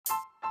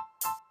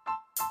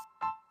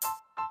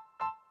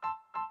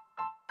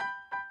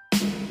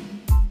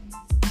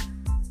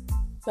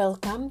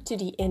Welcome to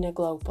the Inner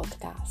Glow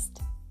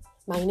podcast.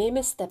 My name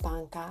is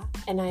Stepanka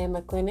and I am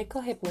a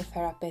clinical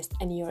hypnotherapist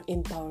and your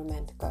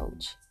empowerment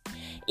coach.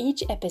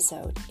 Each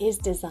episode is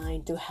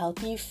designed to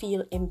help you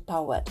feel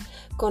empowered,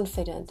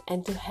 confident,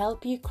 and to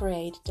help you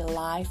create the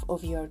life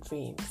of your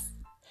dreams.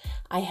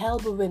 I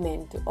help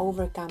women to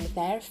overcome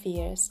their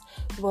fears,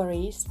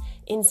 worries,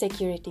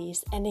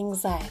 insecurities, and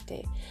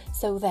anxiety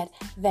so that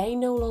they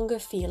no longer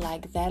feel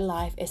like their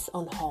life is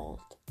on hold.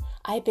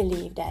 I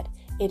believe that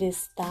it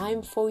is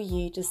time for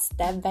you to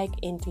step back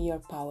into your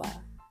power.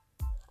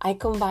 I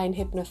combine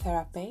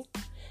hypnotherapy,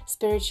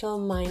 spiritual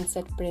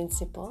mindset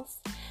principles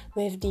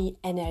with the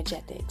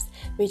energetics,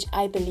 which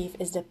I believe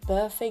is the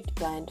perfect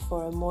blend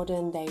for a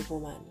modern day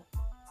woman.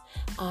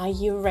 Are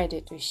you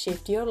ready to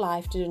shift your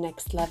life to the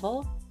next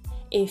level?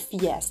 If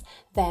yes,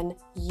 then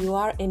you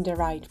are in the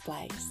right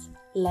place.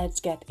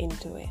 Let's get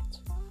into it.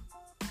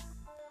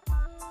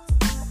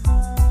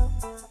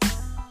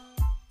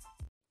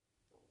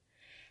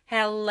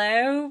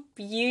 Hello,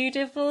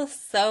 beautiful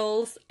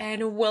souls,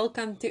 and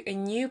welcome to a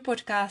new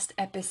podcast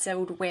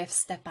episode with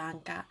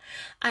Stepanka.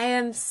 I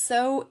am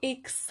so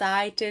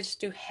excited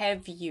to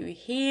have you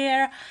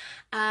here.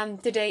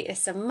 Today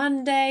is a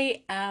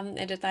Monday,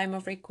 at the time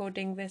of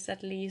recording this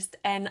at least,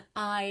 and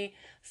I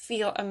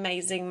feel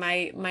amazing.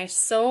 My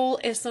soul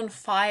is on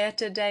fire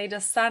today. The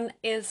sun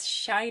is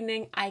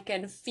shining. I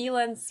can feel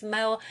and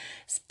smell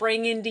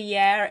spring in the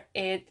air.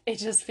 It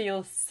just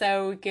feels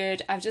so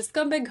good. I've just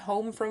come back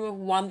home from a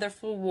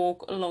wonderful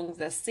walk along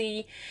the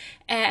sea,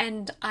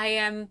 and I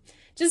am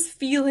just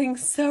feeling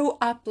so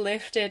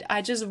uplifted.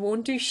 I just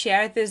want to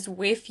share this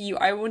with you.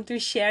 I want to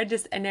share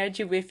this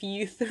energy with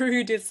you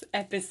through this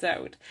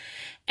episode.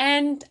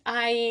 And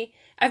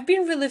I've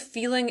been really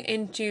feeling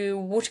into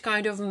what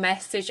kind of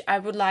message I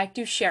would like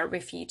to share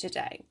with you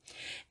today.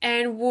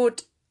 And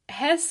what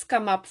has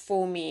come up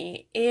for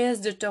me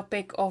is the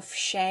topic of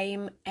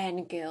shame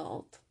and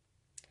guilt.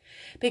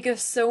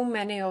 Because so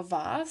many of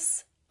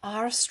us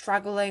are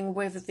struggling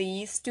with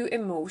these two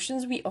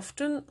emotions. We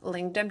often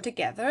link them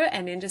together,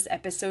 and in this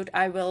episode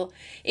I will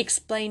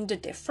explain the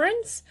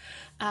difference.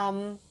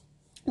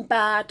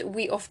 But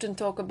we often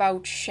talk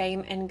about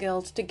shame and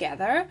guilt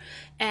together.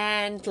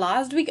 And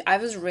last week I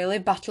was really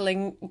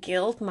battling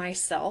guilt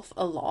myself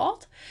a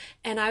lot.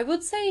 And I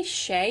would say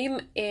shame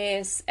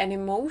is an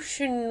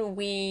emotion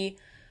we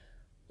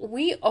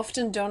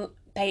often don't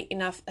pay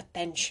enough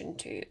attention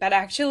to. But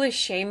actually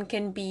shame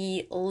can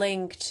be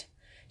linked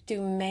to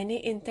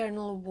many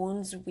internal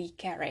wounds we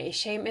carry.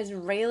 Shame is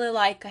really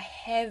like a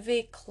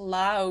heavy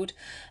cloud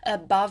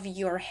above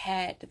your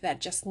head that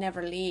just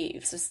never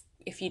leaves.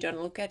 If you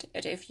don't look at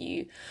it, if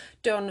you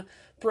don't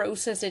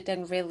process it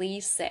and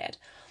release it.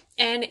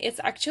 And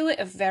it's actually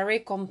a very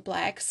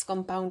complex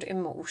compound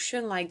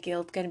emotion. Like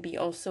guilt can be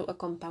also a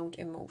compound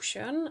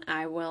emotion.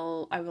 I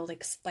will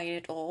explain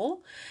it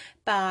all.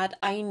 But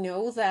I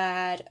know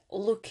that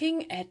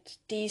looking at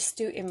these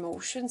two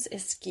emotions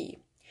is key.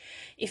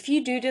 If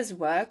you do this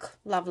work,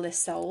 lovely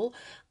soul,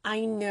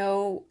 I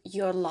know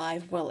your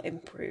life will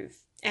improve.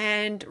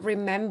 And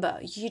remember,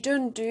 you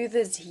don't do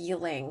this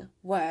healing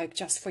work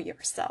just for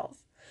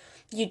yourself.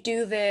 You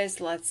do this,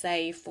 let's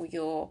say, for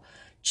your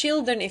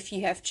children, if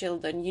you have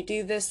children. You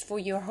do this for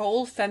your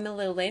whole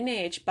family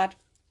lineage, but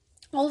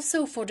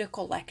also for the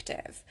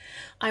collective.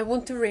 I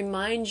want to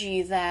remind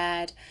you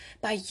that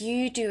by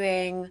you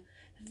doing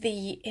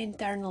the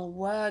internal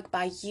work,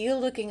 by you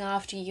looking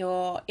after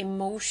your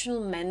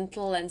emotional,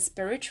 mental, and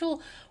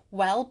spiritual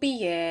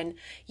well-being,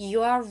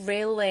 you are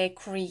really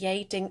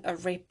creating a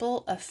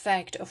ripple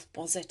effect of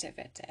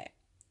positivity.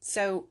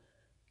 So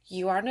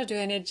you are not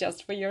doing it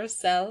just for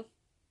yourself,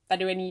 but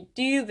when you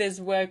do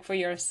this work for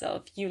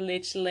yourself, you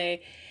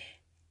literally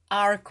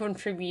are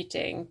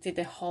contributing to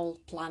the whole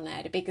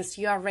planet, because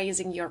you are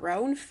raising your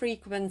own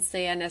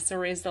frequency, and as a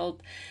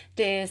result,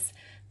 this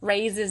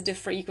raises the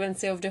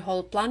frequency of the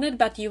whole planet,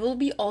 but you will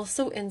be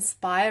also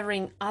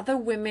inspiring other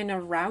women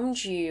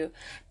around you,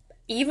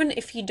 even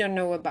if you don't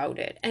know about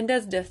it. And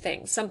that's the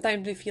thing.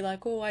 Sometimes we feel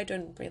like, oh, I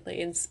don't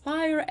really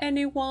inspire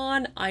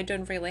anyone. I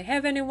don't really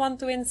have anyone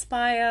to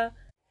inspire.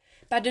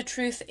 But the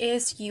truth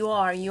is you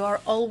are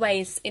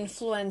always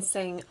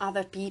influencing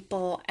other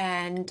people,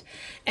 and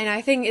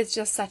I think it's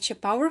just such a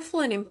powerful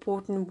and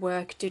important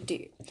work to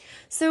do.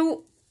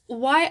 So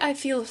why I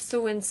feel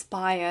so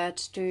inspired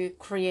to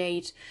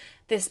create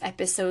this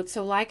episode.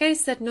 So like I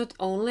said, not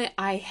only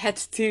I had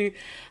to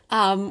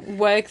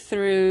work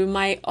through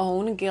my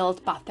own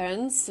guilt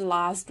patterns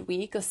last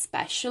week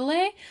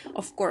especially.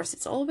 Of course,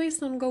 it's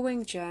always an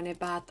ongoing journey,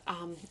 but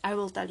I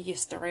will tell you a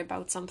story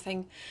about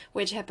something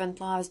which happened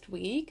last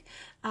week.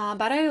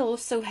 But I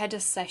also had a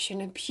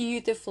session, a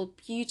beautiful,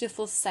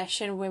 beautiful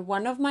session with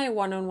one of my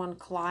one-on-one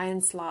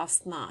clients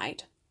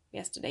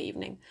yesterday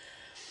evening.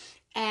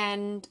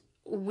 And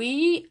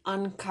we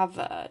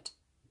uncovered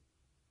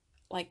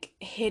like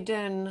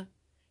hidden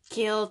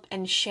guilt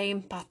and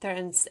shame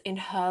patterns in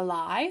her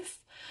life.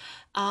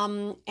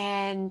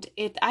 And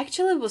it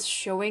actually was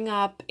showing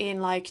up in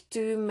like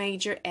two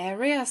major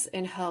areas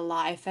in her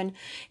life. And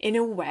in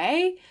a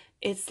way,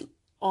 it's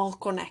all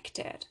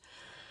connected.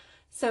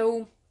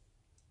 So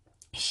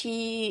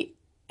she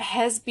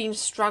has been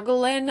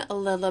struggling a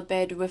little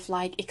bit with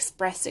like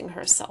expressing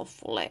herself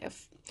fully.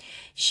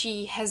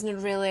 She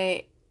hasn't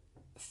really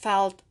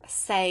felt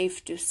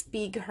safe to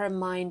speak her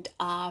mind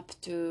up,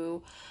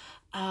 to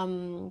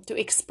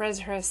express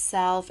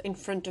herself in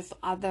front of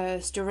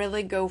others, to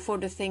really go for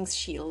the things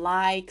she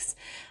likes.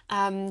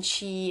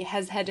 She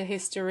has had a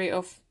history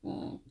of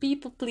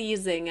people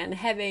pleasing and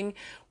having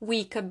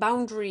weaker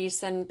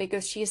boundaries, and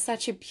because she is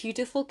such a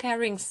beautiful,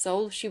 caring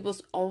soul, she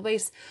was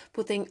always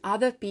putting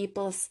other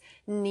people's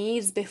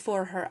needs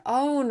before her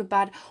own.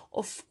 But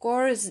of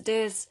course,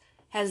 this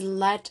has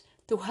led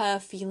to her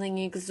feeling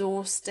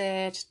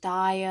exhausted,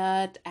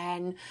 tired,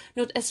 and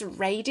not as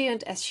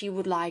radiant as she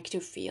would like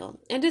to feel.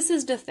 And this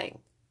is the thing.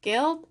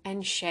 Guilt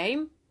and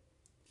shame,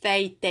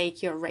 they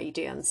take your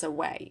radiance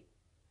away.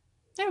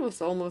 That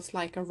was almost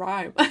like a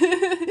rhyme.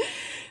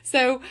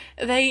 So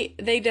they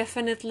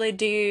definitely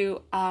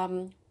do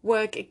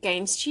work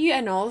against you,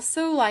 and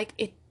also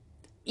like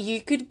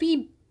you could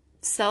be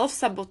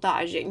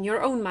self-sabotaging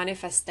your own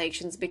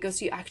manifestations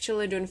because you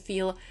actually don't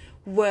feel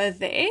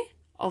worthy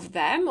of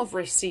them, of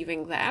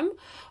receiving them,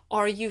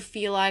 or you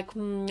feel like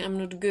I'm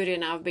not good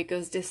enough,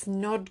 because this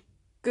not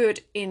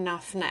good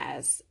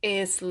enoughness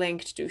is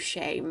linked to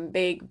shame,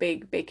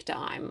 big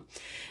time.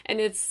 And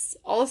it's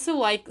also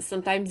like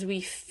sometimes we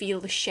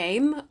feel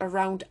shame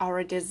around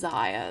our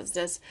desires.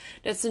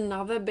 That's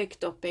another big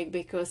topic,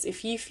 because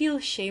if you feel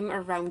shame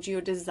around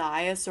your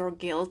desires or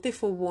guilty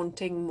for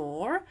wanting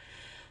more,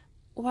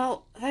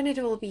 well, then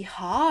it will be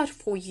hard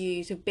for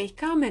you to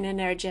become an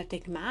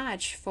energetic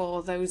match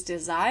for those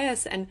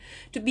desires and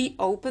to be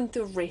open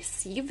to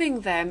receiving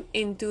them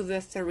into the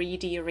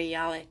 3D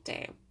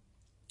reality.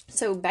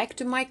 So back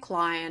to my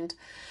client.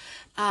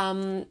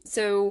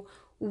 So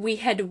we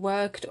had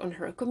worked on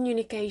her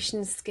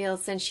communication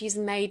skills, and she's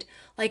made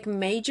like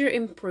major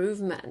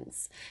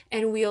improvements.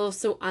 And we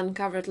also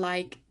uncovered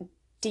like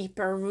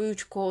deeper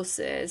root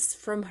causes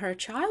from her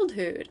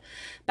childhood,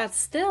 but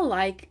still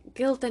like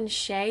guilt and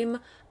shame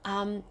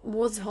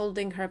was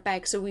holding her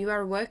back. So we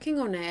were working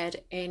on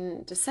it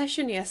in the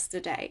session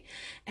yesterday,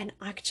 and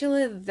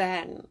actually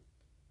then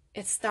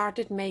it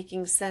started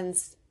making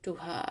sense to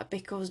her,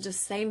 because the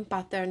same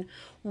pattern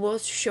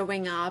was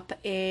showing up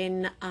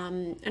in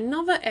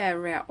another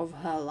area of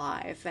her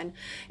life, and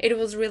it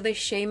was really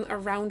shame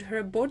around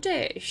her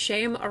body,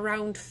 shame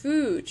around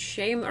food,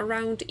 shame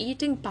around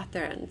eating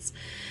patterns.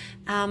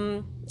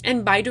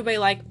 And by the way,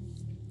 like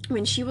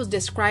when she was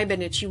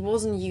describing it, she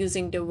wasn't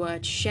using the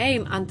word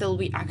shame until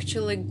we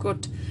actually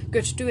got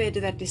to it,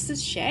 that this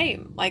is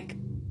shame. Like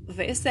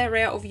this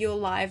area of your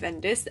life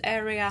and this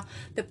area,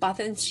 the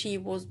patterns she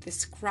was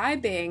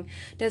describing,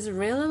 there's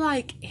really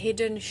like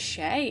hidden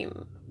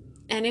shame.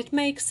 And it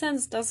makes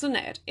sense, doesn't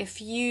it?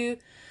 If you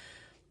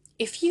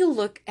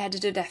look at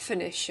the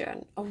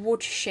definition of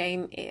what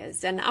shame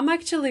is, and I'm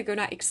actually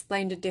gonna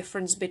explain the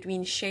difference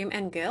between shame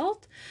and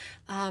guilt,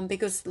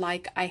 because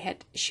like I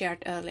had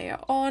shared earlier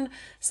on,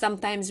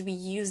 sometimes we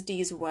use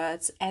these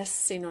words as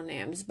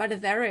synonyms,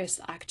 but there is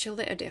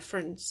actually a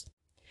difference.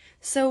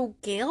 So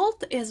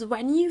guilt is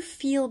when you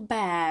feel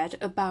bad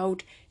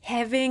about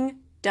having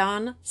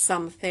done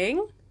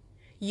something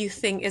you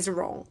think is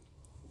wrong.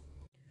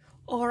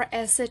 Or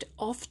as it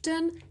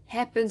often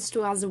happens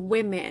to us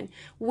women,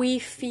 we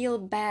feel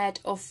bad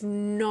of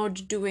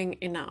not doing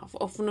enough,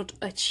 of not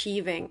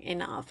achieving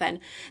enough. And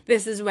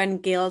this is when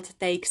guilt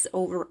takes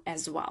over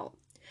as well.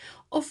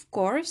 Of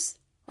course,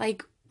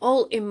 like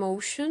all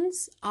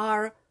emotions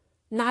are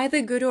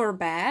neither good or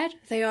bad,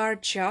 they are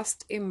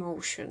just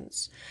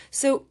emotions.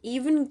 So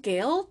even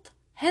guilt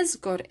has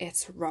got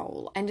its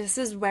role. And this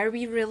is where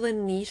we really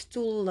need to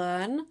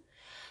learn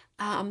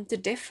the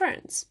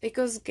difference,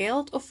 because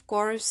guilt, of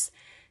course,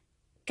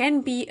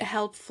 can be a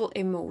helpful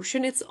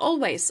emotion. It's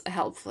always a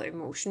helpful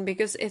emotion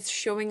because it's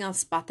showing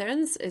us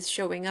patterns, it's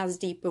showing us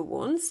deeper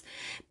wounds.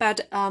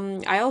 But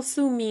I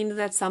also mean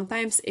that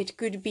sometimes it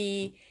could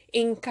be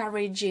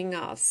encouraging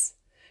us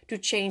to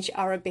change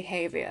our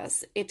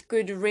behaviors. It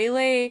could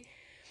really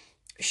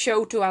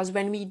show to us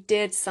when we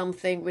did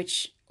something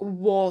which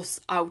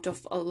was out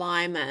of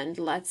alignment,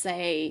 let's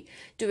say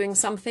doing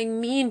something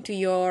mean to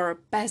your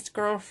best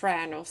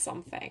girlfriend or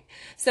something.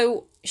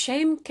 So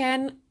shame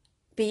can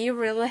be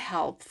really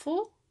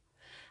helpful.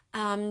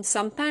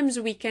 Sometimes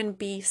we can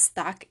be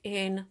stuck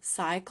in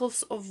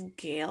cycles of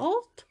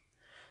guilt,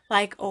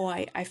 like, oh,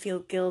 I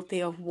feel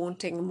guilty of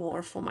wanting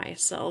more for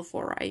myself,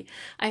 or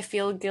I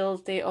feel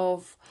guilty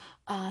of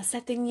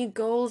setting new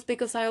goals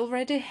because I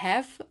already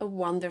have a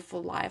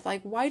wonderful life.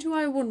 Like, why do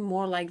I want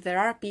more? Like, there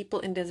are people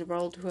in this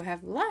world who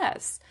have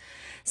less.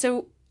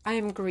 So I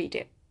am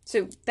greedy.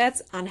 So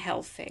that's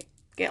unhealthy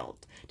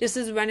guilt. This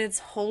is when it's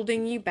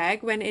holding you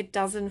back, when it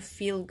doesn't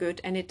feel good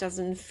and it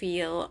doesn't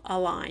feel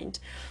aligned.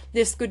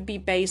 This could be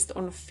based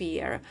on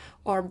fear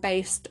or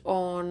based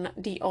on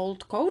the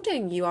old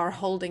coding you are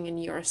holding in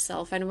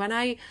yourself. And when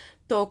I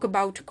talk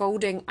about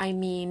coding, I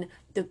mean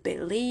the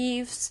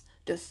beliefs,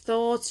 the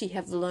thoughts you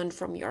have learned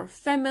from your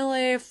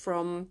family,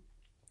 from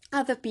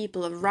other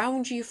people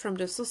around you, from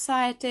the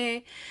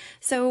society.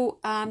 So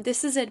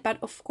this is it. But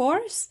of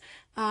course,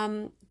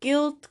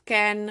 guilt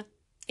can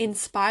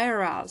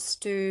inspire us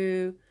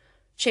to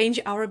change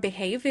our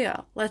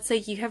behavior. Let's say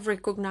you have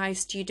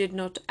recognized you did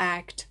not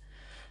act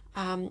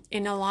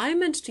in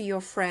alignment to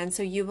your friend,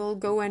 so you will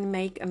go and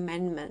make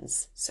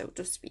amendments, so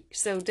to speak.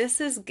 So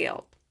this is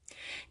guilt.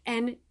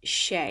 And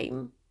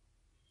shame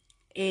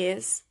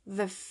is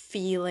the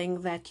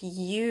feeling that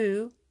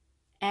you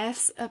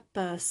as a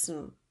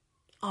person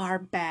are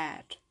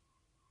bad,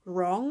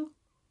 wrong,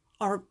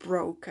 or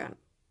broken.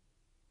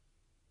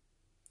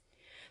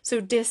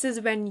 So this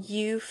is when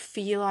you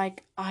feel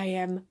like I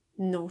am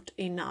not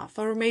enough,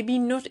 or maybe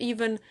not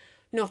even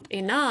not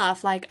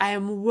enough, like I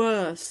am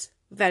worse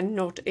than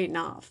not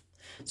enough.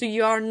 So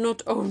you are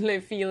not only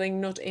feeling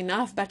not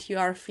enough, but you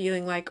are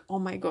feeling like, oh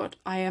my God,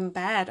 I am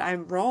bad,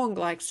 I'm wrong,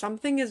 like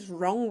something is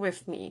wrong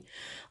with me.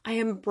 I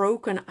am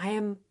broken, I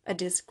am a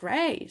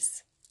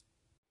disgrace.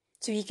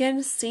 So you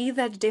can see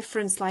that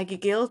difference, like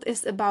guilt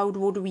is about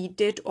what we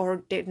did or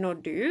did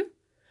not do,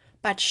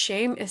 but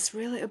shame is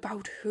really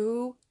about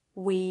who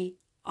we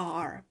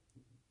are.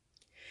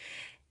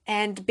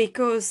 And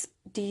because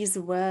these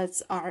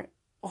words are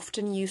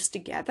often used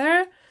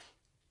together,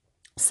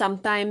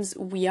 sometimes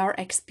we are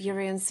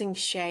experiencing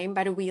shame,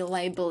 but we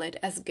label it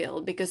as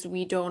guilt because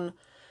we don't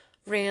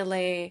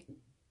really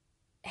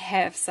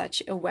have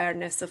such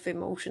awareness of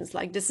emotions.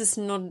 Like this is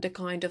not the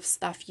kind of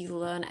stuff you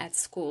learn at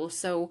school.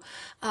 So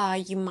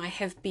you might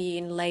have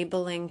been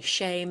labeling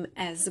shame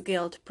as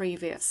guilt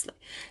previously.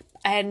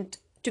 And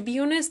to be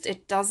honest,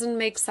 it doesn't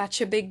make such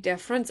a big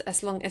difference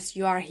as long as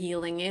you are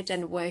healing it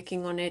and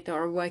working on it,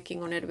 or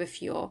working on it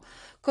with your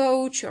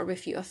coach or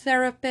with your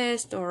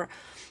therapist, or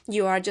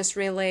you are just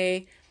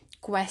really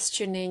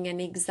questioning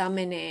and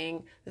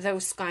examining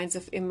those kinds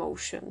of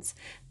emotions.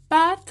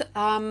 But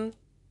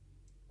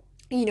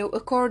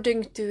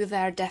according to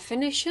their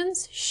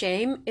definitions,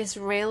 shame is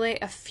really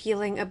a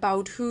feeling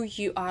about who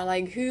you are,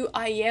 like who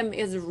I am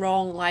is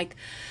wrong, like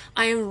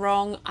I am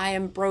wrong, I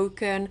am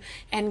broken,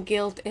 and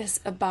guilt is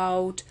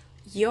about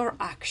your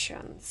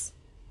actions.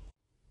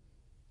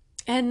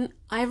 And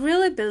I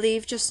really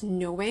believe just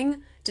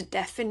knowing the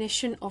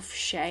definition of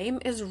shame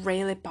is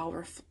really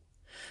powerful,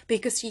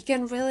 because you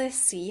can really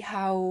see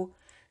how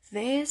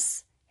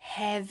this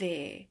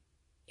heavy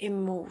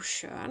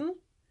emotion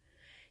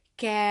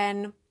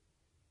can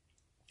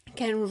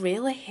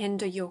really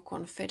hinder your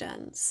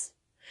confidence.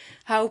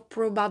 How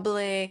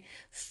probably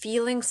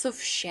feelings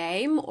of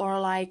shame, or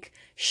like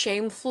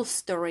shameful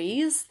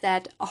stories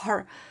that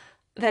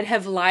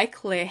have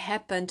likely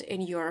happened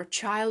in your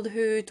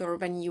childhood, or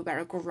when you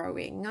were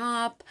growing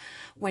up,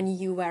 when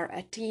you were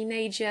a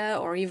teenager,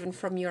 or even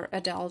from your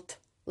adult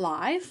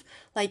life,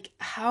 like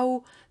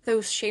how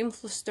those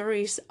shameful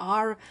stories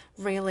are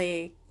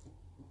really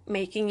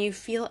making you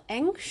feel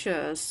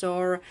anxious,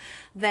 or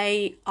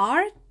they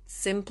are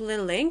simply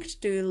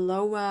linked to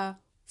lower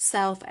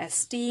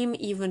self-esteem,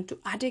 even to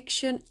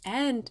addiction,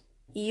 and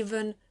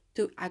even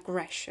to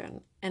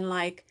aggression, and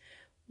like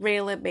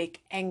really big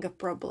anger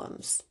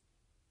problems.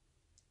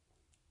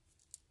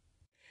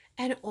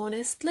 And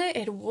honestly,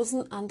 it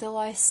wasn't until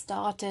I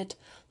started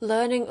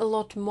learning a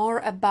lot more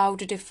about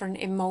different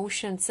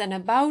emotions and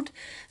about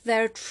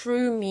their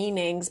true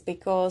meanings,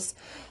 because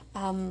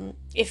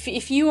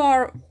if you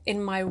are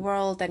in my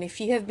world, and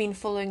if you have been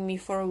following me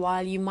for a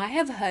while, you might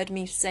have heard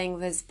me saying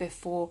this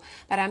before,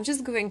 but I'm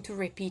just going to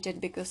repeat it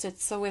because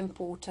it's so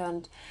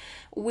important.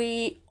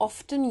 We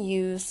often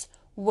use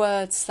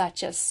words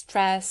such as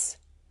stressed,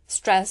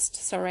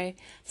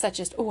 such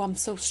as, oh, I'm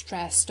so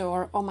stressed,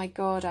 or oh my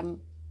God,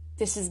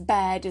 this is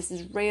bad, this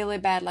is really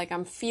bad, like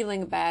I'm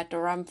feeling bad,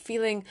 or I'm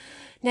feeling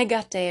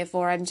negative,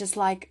 or I'm just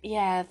like,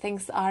 yeah,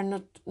 things are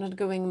not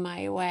going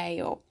my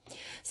way. Or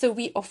so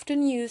we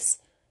often use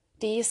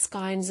these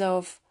kinds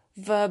of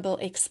verbal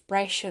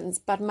expressions,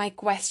 but my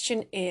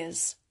question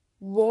is,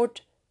 what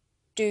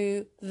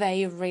do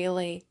they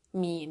really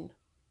mean?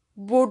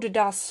 What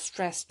does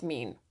stressed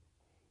mean?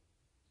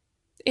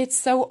 It's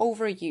so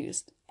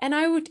overused. And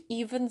I would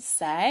even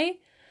say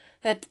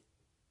that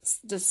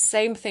the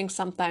same thing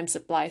sometimes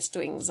applies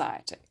to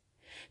anxiety.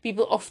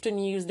 People often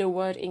use the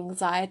word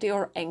anxiety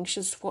or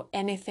anxious for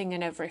anything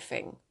and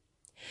everything.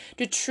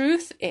 The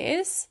truth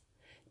is,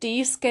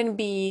 these can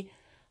be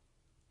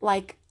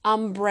like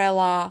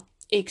umbrella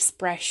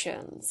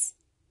expressions.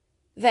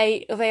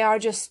 They are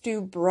just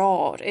too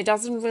broad. It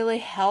doesn't really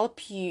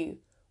help you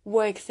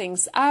work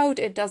things out.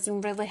 It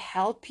doesn't really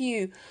help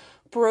you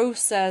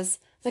process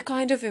the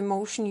kind of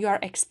emotion you are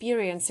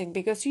experiencing,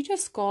 because you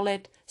just call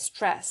it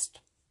stressed.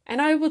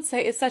 And I would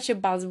say it's such a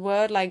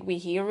buzzword, like we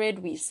hear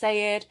it, we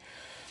say it,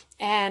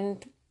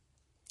 and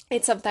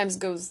it sometimes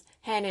goes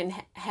hand in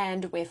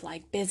hand with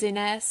like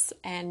busyness,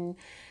 and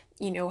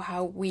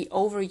how we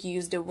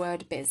overuse the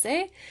word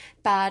busy.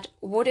 But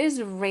what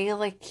is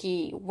really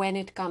key when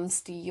it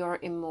comes to your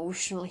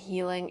emotional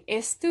healing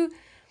is to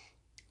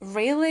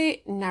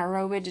really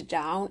narrow it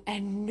down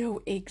and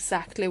know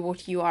exactly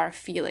what you are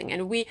feeling.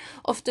 And we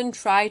often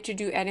try to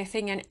do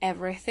anything and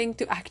everything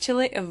to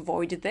actually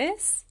avoid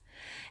this.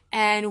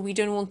 and we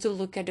don't want to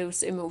look at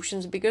those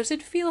emotions because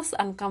it feels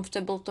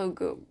uncomfortable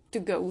to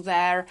go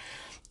there.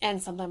 And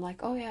sometimes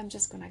like, oh yeah, I'm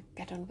just gonna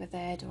get on with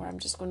it, or I'm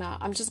just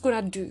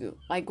gonna do.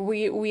 Like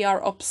we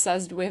are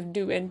obsessed with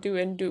doing,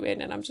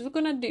 and I'm just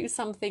gonna do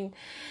something,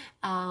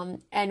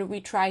 and we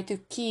try to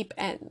keep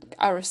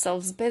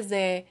ourselves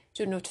busy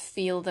to not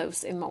feel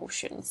those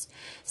emotions.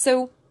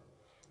 So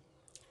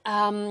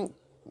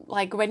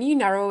like when you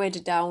narrow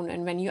it down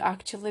and when you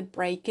actually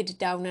break it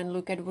down and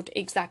look at what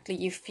exactly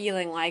you're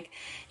feeling, like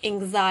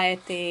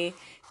anxiety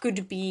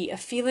could be a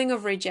feeling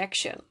of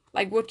rejection.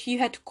 Like what you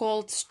had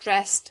called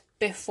stressed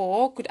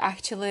before could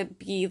actually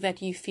be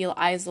that you feel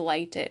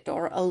isolated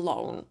or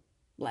alone,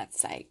 let's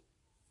say.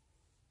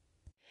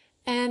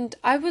 And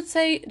I would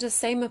say the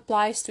same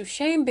applies to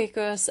shame,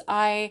 because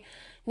I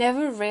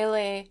never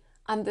really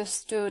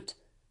understood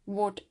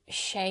what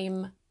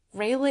shame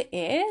really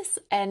is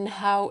and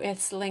how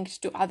it's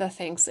linked to other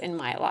things in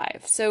my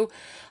life. So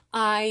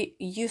I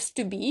used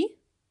to be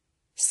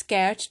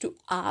scared to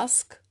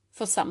ask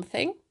for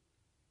something,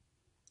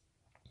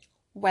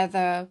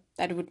 whether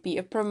that would be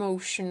a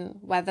promotion,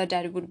 whether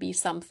that would be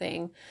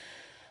something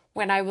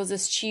when I was a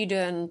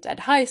student at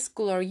high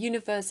school or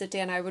university,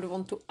 and I would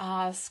want to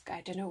ask,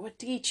 I don't know, a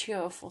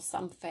teacher for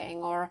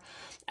something, or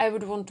I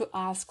would want to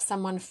ask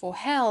someone for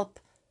help.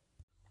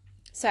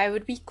 So I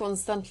would be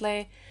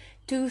constantly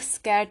too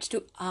scared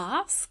to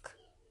ask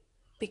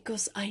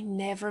because I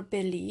never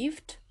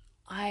believed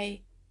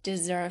I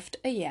deserved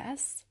a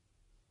yes.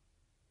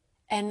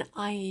 And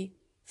I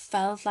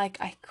felt like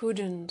I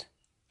couldn't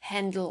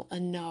handle a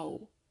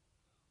no.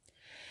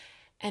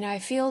 And I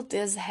feel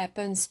this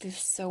happens to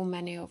so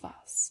many of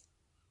us.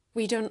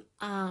 We don't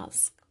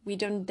ask, we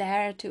don't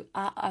dare to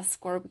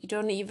ask, or we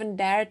don't even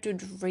dare to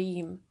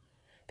dream,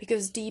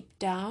 because deep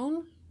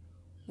down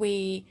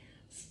we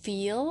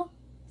feel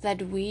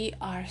that we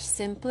are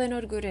simply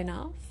not good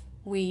enough.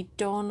 We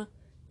don't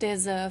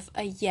deserve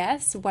a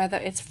yes, whether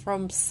it's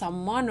from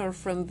someone or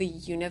from the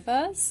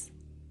universe.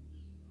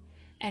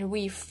 And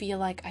we feel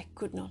like I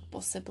could not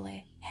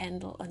possibly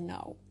handle a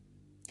no.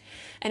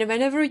 And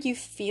whenever you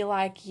feel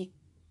like you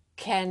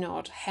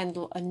cannot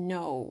handle a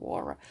no,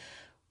 or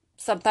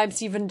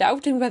sometimes even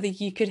doubting whether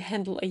you could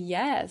handle a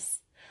yes,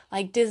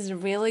 like this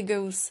really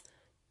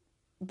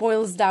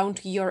boils down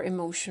to your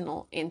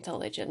emotional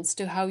intelligence,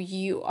 to how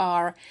you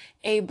are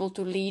able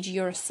to lead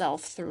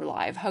yourself through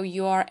life, how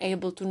you are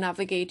able to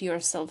navigate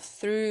yourself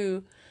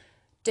through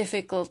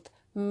difficult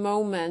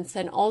moments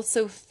and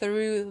also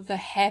through the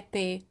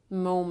happy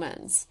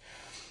moments.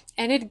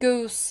 And it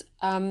goes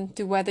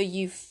to whether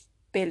you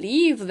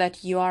believe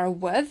that you are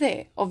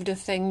worthy of the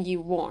thing you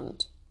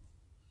want.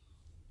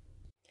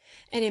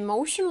 And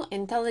emotional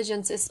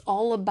intelligence is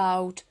all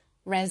about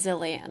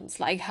resilience,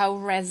 like how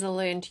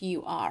resilient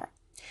you are.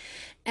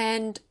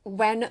 And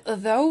when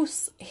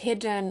those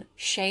hidden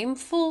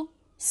shameful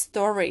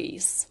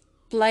stories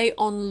play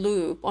on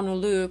a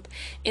loop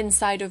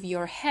inside of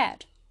your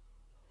head,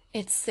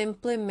 it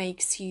simply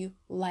makes you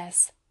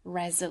less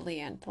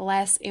resilient,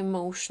 less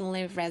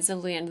emotionally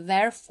resilient,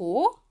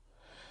 therefore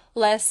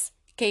less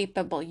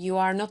capable. You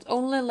are not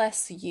only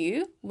less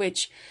you,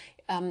 which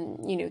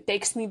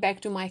takes me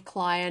back to my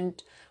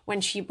client when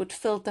she would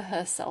filter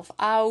herself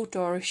out,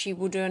 or she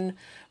wouldn't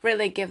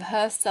really give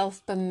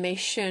herself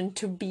permission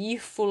to be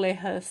fully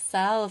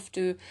herself,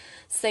 to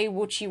say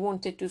what she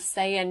wanted to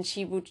say, and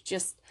she would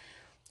just,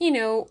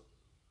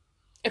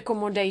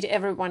 accommodate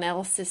everyone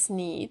else's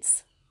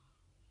needs.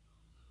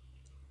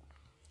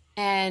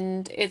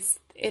 And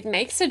it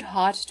makes it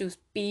hard to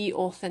be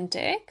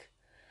authentic,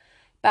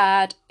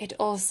 but it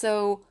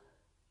also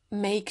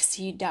makes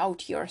you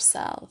doubt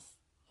yourself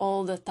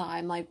all the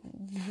time. Like,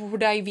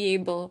 would I be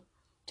able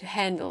to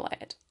handle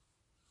it?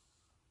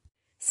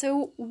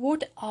 So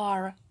what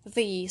are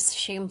these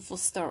shameful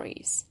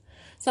stories?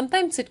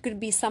 Sometimes it could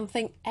be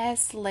something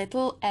as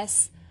little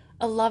as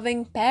a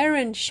loving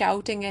parent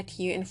shouting at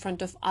you in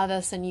front of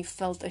others and you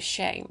felt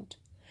ashamed.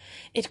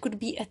 It could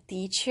be a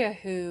teacher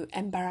who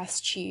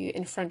embarrassed you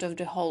in front of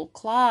the whole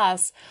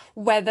class,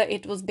 whether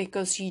it was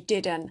because you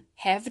didn't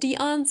have the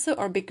answer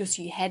or because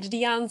you had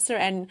the answer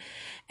and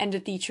the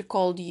teacher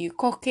called you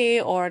cocky,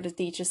 or the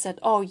teacher said,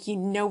 oh, you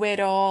know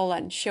it all,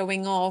 and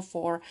showing off.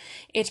 Or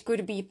it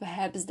could be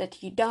perhaps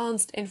that you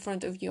danced in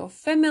front of your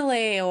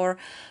family, or,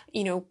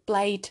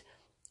 played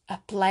a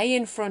play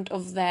in front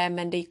of them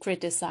and they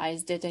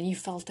criticized it and you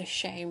felt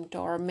ashamed.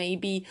 Or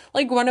maybe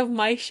like one of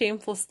my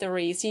shameful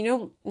stories,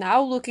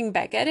 now looking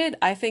back at it,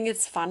 I think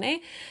it's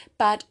funny,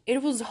 but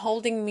it was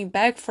holding me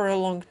back for a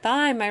long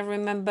time. I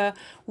remember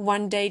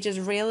one day just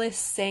really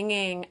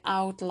singing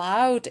out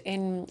loud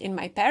in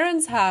my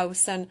parents'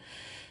 house, and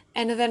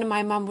then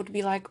my mom would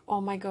be like,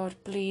 oh my God,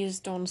 please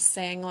don't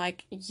sing.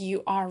 Like,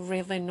 you are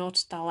really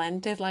not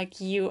talented.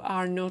 Like, you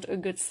are not a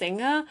good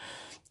singer.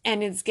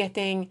 And it's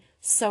getting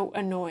so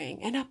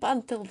annoying. And up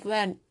until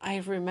then, I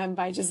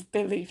remember I just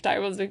believed I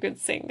was a good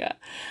singer.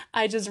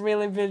 I just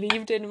really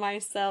believed in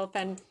myself.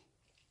 And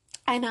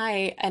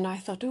I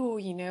thought, oh,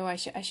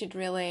 I should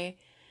really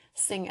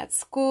sing at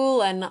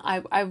school, and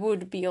I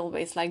would be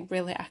always like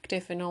really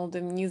active in all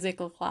the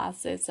musical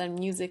classes and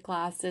music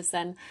classes,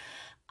 and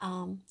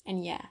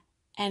yeah.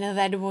 And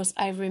that was,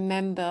 I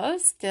remember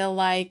still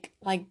like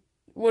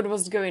what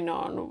was going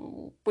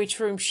on, which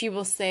room she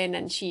was in,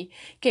 and she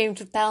came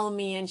to tell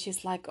me, and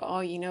she's like, oh,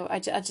 I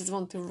just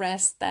want to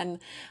rest, and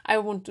I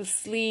want to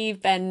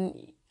sleep,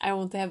 and I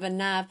want to have a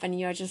nap, and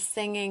you're just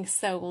singing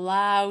so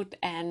loud,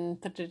 and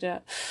da da da,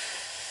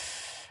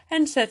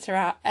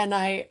 etc. And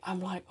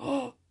I'm like,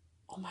 oh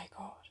my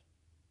God.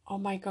 Oh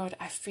my God,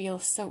 I feel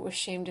so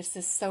ashamed. This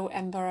is so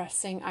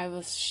embarrassing. I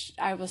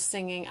was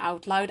singing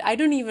out loud. I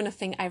don't even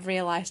think I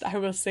realized I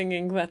was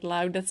singing that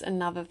loud. That's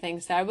another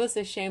thing. So I was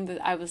ashamed that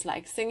I was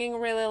like singing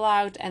really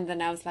loud, and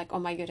then I was like, oh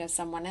my God, has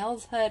someone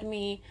else heard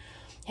me?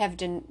 Have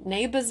the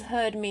neighbors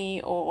heard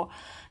me?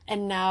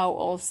 And now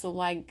also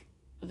like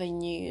the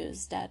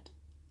news that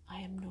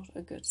I am not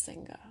a good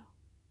singer.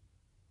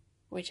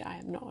 Which I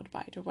am not,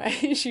 by the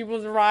way. She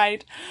was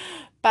right.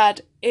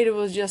 But it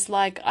was just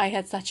like I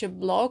had such a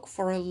block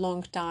for a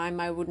long time.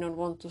 I would not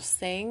want to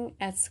sing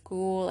at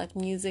school, at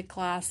music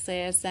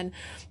classes. And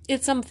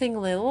it's something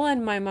little,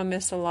 and my mom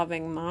is a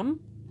loving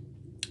mom.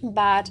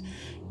 But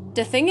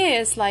the thing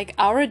is, like,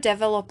 our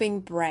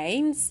developing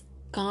brains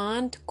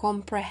can't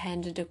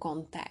comprehend the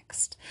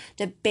context,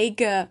 the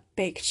bigger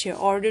picture,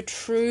 or the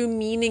true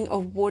meaning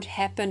of what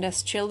happened.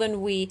 As children,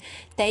 we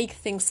take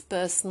things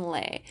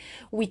personally,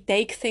 we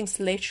take things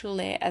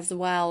literally as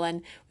well,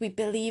 and we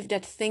believe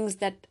that things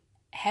that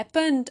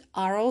happened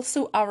are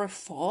also our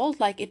fault,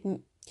 like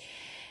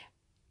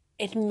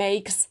it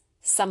makes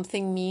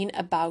something mean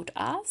about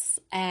us.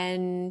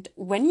 And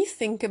when you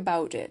think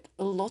about it,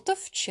 a lot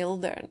of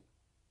children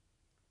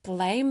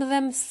blame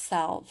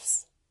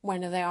themselves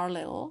when they are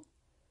little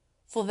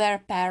for their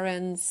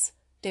parents'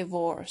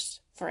 divorce,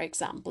 for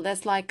example.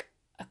 That's like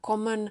a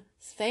common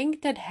thing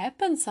that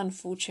happens,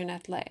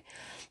 unfortunately.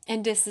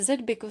 And this is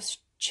it because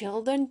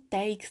children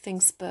take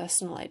things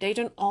personally. They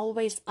don't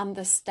always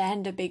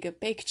understand the bigger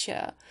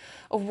picture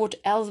of what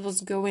else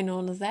was going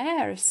on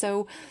there.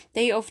 So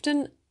they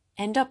often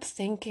end up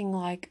thinking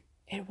like,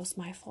 it was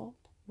my fault.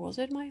 Was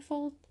it my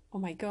fault? Oh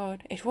my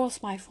God, it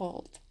was my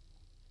fault.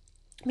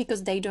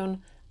 Because they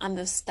don't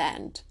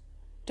understand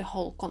the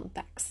whole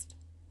context.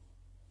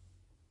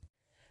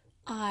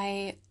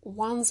 I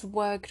once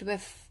worked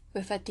with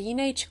a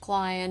teenage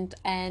client,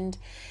 and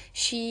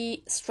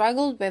she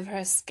struggled with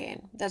her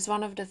skin. That's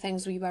one of the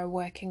things we were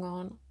working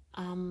on.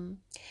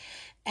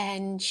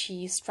 And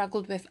she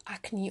struggled with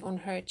acne on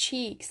her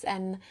cheeks,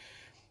 and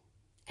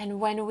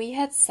when we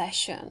had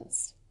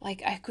sessions,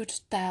 like, I could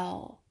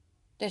tell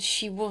that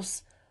she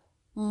was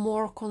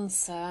more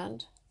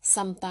concerned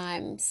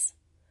sometimes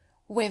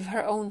with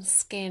her own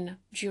skin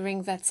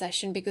during that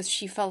session because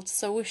she felt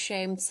so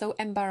ashamed, so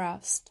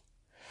embarrassed.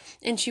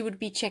 And she would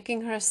be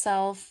checking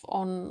herself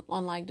on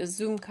like the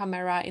Zoom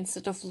camera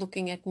instead of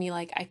looking at me.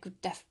 Like, I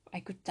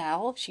could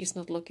tell she's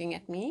not looking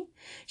at me.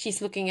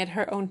 She's looking at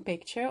her own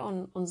picture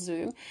on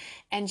Zoom,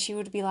 and she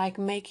would be like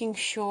making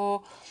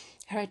sure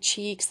her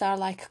cheeks are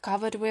like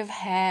covered with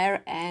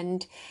hair,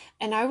 and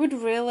I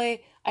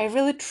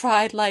really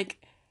tried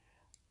like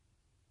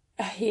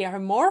hear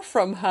more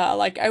from her.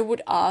 Like, I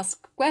would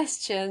ask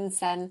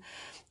questions,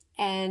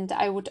 and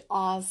I would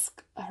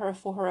ask her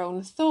for her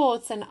own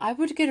thoughts, and I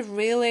would get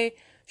really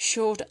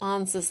short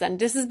answers. And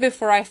this is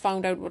before I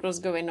found out what was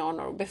going on,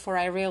 or before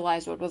I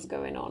realized what was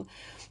going on.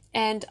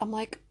 And I'm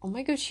like, oh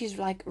my God, she's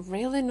like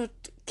really not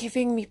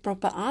giving me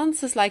proper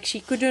answers. Like, she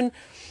couldn't.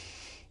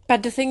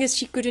 But the thing is,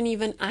 she couldn't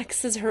even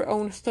access her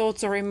own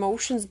thoughts or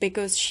emotions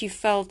because she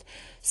felt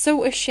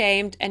so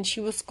ashamed, and she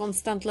was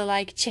constantly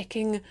like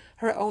checking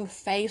her own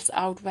face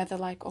out, whether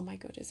like, oh my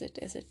God, is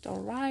it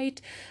all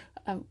right?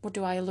 What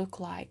do I look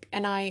like?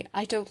 And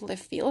I totally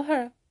feel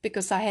her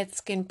because I had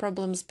skin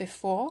problems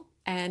before,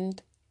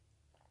 and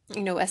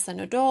as an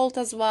adult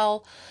as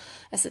well,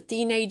 as a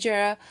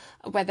teenager,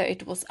 whether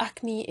it was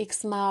acne,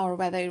 eczema, or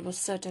whether it was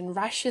certain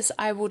rashes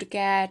I would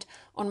get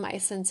on my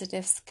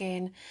sensitive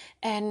skin.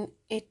 And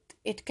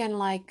it can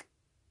like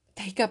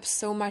take up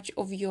so much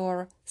of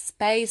your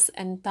space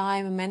and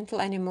time, mental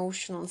and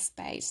emotional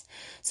space.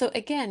 So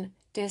again,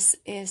 this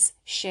is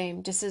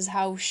shame. This is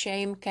how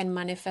shame can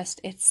manifest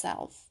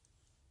itself.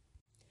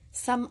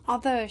 Some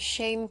other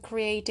shame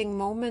creating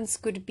moments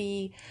could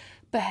be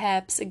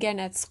perhaps again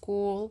at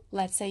school.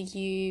 Let's say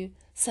you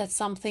said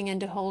something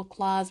and the whole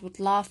class would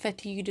laugh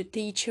at you, the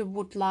teacher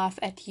would laugh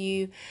at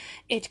you.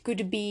 It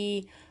could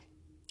be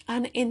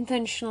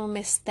unintentional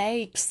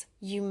mistakes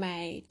you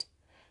made.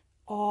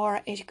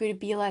 Or it could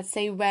be, let's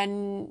say,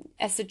 when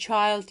as a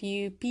child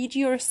you peed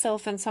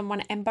yourself and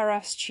someone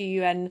embarrassed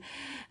you, and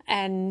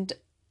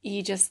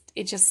it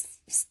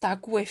just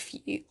stuck with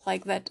you,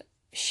 like that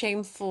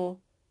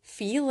shameful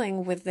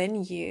feeling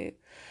within you.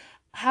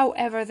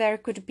 However, there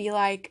could be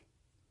like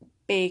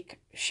big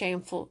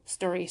shameful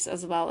stories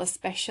as well,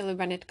 especially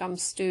when it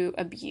comes to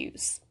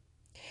abuse.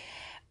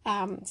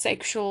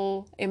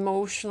 Sexual,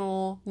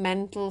 emotional,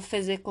 mental,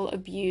 physical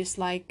abuse,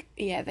 like,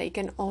 yeah, they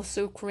can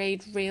also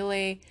create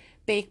really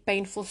big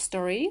painful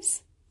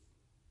stories.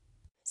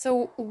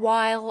 So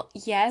while,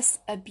 yes,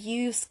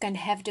 abuse can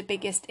have the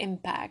biggest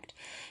impact,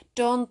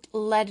 don't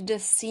let the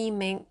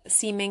seeming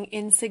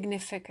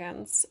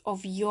insignificance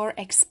of your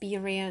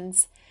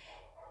experience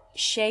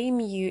shame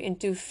you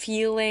into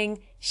feeling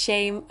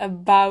shame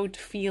about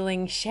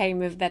feeling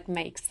shame, if that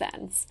makes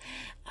sense.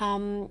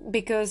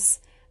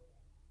 Because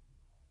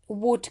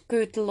what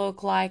could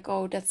look like,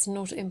 oh, that's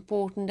not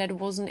important, that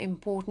wasn't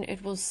important,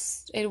 it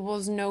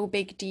was no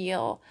big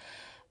deal.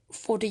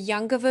 For the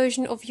younger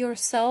version of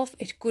yourself,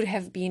 it could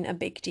have been a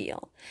big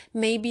deal.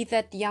 Maybe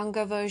that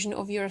younger version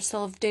of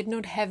yourself did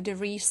not have the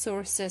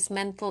resources,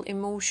 mental,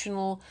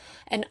 emotional,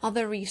 and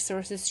other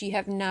resources you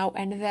have now,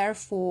 and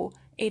therefore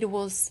it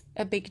was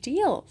a big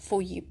deal for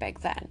you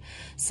back then.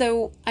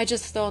 So I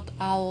just thought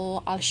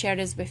I'll share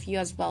this with you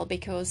as well,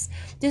 because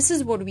this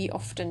is what we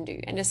often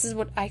do, and this is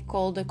what I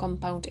call the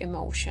compound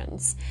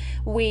emotions.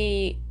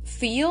 We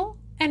feel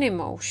an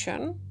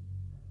emotion,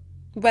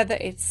 whether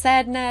it's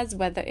sadness,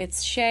 whether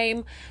it's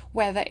shame,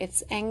 whether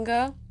it's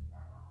anger.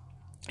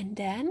 And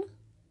then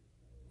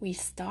we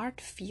start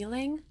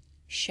feeling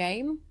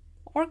shame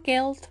or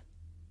guilt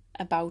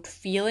about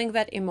feeling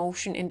that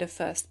emotion in the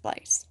first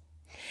place.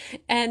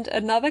 And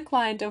another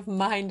client of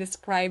mine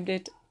described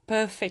it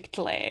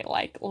perfectly,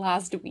 like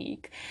last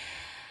week.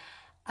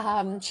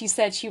 She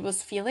said she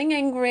was feeling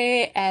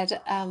angry at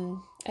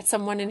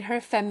someone in her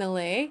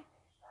family,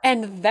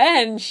 and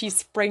then she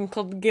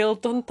sprinkled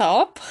guilt on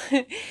top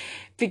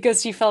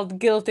because she felt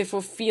guilty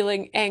for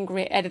feeling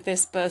angry at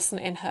this person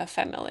in her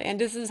family. And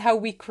this is how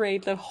we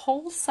create the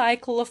whole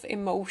cycle of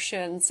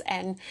emotions.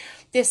 And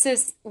this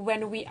is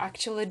when we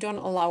actually don't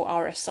allow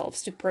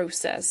ourselves to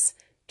process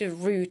the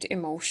root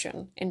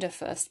emotion in the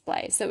first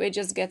place. So it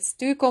just gets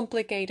too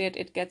complicated,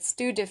 it gets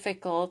too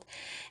difficult.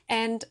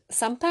 And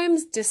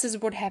sometimes this is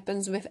what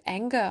happens with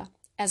anger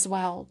as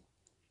well.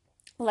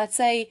 Let's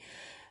say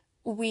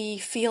we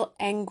feel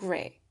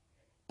angry,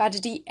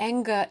 but the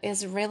anger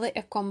is really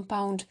a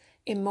compound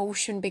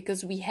emotion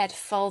because we had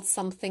felt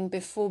something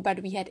before,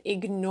 but we had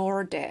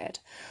ignored it.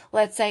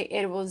 Let's say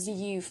it was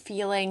you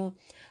feeling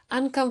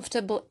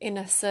uncomfortable in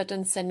a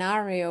certain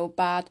scenario,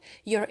 but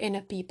your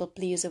inner people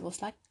pleaser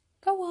was like,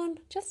 go on,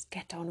 just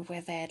get on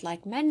with it.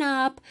 Like, man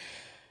up,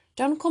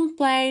 don't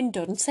complain,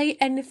 don't say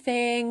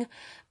anything,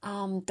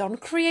 don't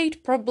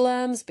create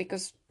problems,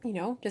 because,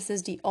 this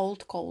is the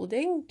old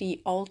coding,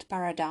 the old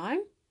paradigm.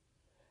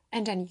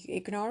 And then you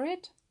ignore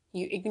it.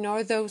 You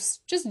ignore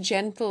those just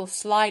gentle,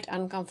 slight,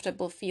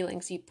 uncomfortable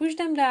feelings. You push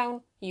them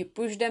down, you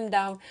push them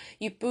down,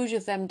 you push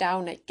them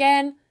down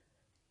again,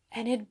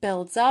 and it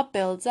builds up,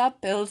 builds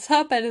up, builds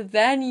up, and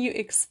then you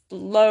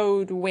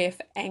explode with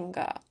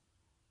anger.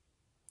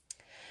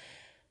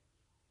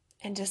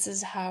 And this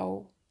is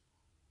how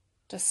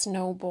the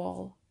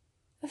snowball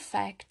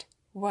effect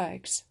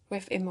works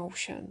with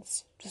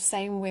emotions. The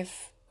same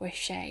with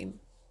shame.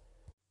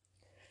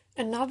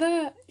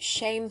 Another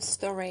shame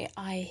story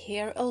I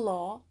hear a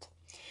lot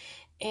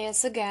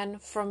is again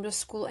from the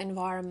school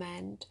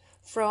environment,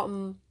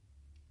 from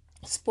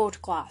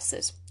sport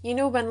classes.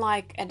 When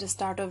like at the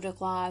start of the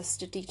class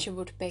the teacher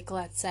would pick,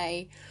 let's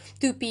say,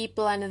 2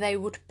 people, and they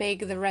would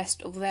pick the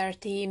rest of their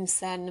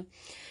teams, and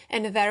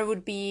there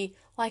would be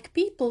like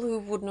people who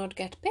would not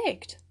get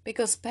picked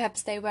because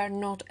perhaps they were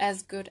not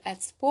as good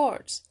at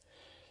sports.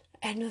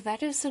 And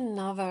that is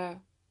another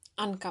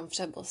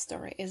uncomfortable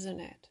story, isn't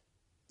it?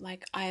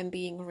 Like, I am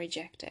being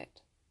rejected.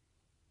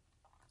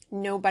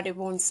 Nobody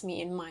wants me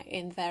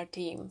in their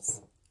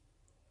teams.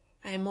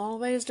 I'm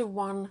always the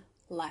one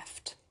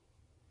left.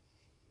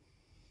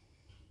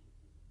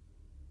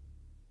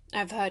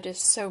 I've heard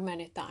this so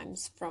many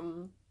times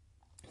from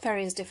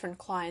various different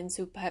clients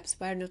who perhaps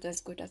were not as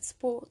good at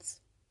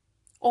sports.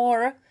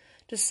 Or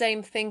the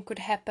same thing could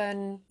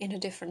happen in a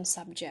different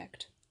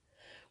subject,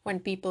 when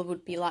people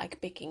would be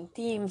like picking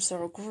teams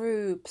or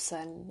groups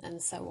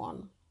and so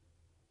on.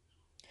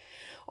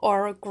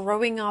 Or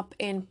growing up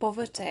in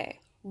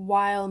poverty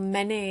while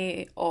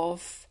many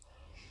of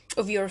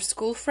your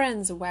school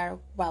friends were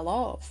well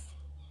off.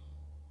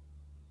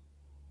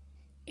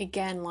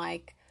 Again,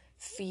 like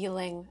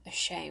feeling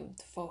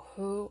ashamed for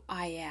who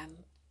I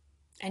am.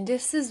 And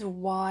this is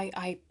why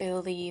I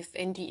believe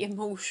in the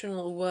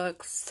emotional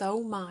work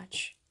so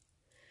much.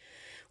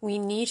 We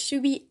need to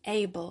be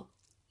able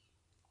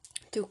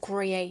to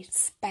create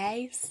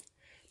space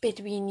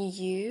between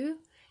you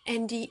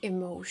and the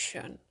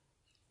emotion,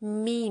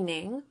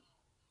 meaning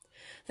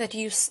that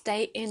you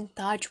stay in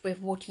touch with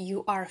what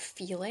you are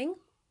feeling.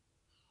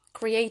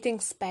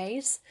 Creating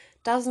space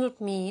does not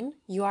mean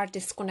you are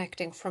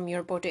disconnecting from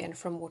your body and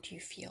from what you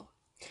feel.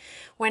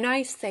 When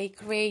I say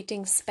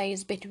creating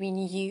space between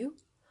you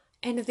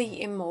and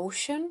the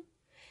emotion,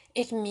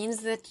 it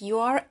means that you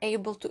are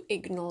able to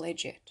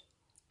acknowledge it,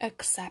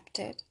 accept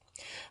it,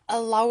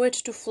 allow it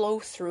to flow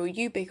through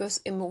you,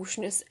 because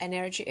emotion is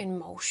energy in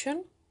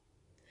motion.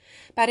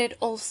 But it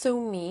also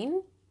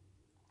means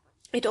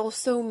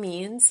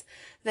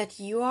that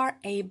you are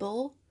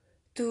able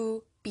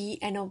to be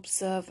an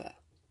observer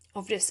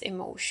of this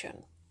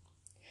emotion.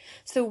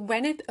 So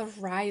when it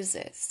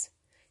arises,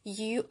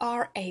 you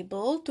are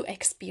able to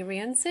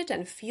experience it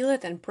and feel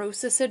it and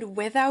process it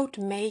without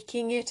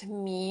making it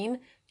mean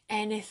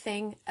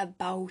anything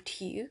about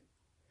you,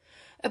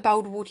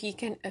 about what you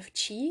can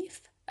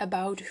achieve,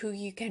 about who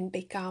you can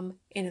become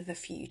in the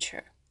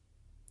future.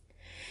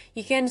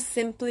 You can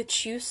simply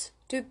choose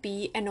to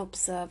be an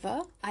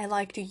observer. I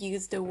like to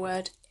use the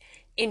word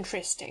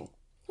interesting.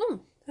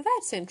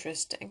 That's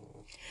interesting.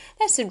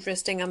 That's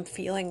interesting, I'm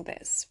feeling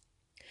this.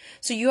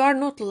 So you are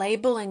not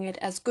labeling it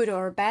as good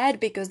or bad,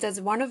 because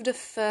that's one of the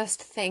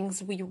first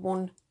things we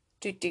want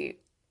to do.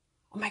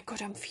 Oh my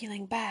God, I'm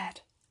feeling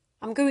bad.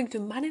 I'm going to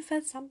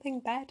manifest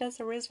something bad as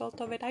a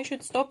result of it. I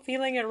should stop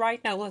feeling it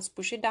right now. Let's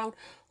push it down.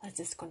 Let's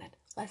disconnect.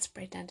 Let's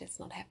pretend it's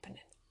not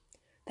happening.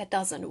 That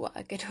doesn't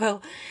work.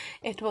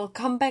 It will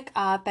come back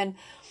up, and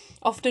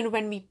often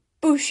when we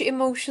push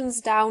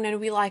emotions down and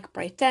we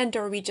pretend,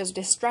 or we just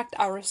distract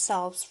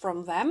ourselves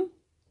from them,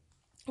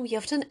 we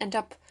often end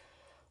up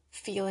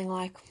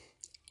feeling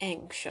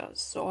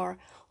anxious, or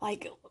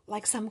like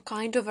some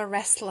kind of a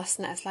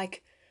restlessness,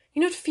 like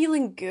you're not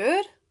feeling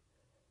good,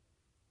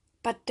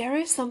 but there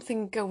is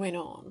something going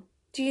on.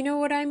 Do you know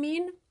what I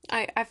mean?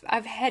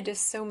 I've had this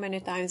so many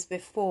times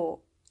before.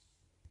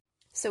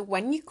 So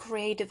when you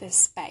create this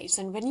space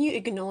and when you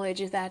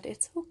acknowledge that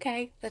it's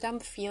okay, that I'm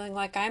feeling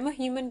like I'm a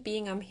human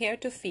being, I'm here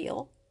to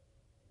feel,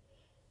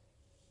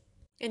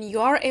 and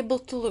you are able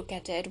to look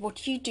at it,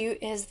 what you do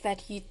is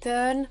that you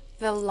turn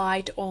the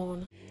light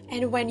on.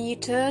 And when you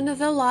turn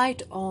the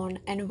light on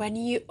and when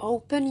you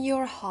open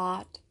your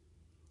heart,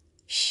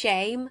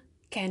 shame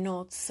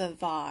cannot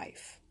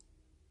survive.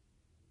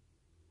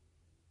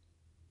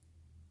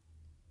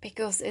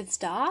 Because it's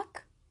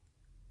dark.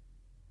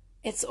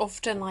 It's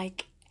often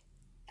like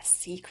a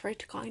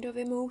secret kind of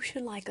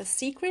emotion, like a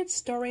secret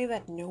story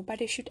that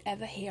nobody should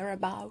ever hear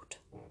about.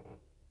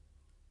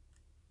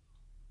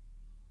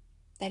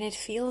 Then it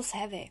feels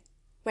heavy.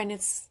 When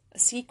it's a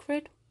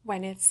secret,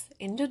 when it's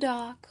in the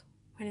dark,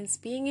 when it's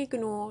being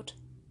ignored,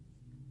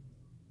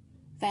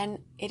 then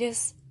it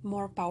is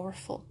more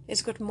powerful.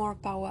 It's got more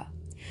power.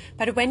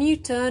 But when you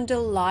turn the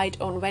light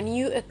on, when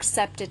you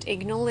accept it,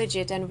 acknowledge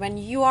it, and when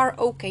you are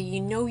okay,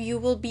 you know you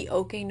will be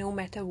okay no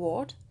matter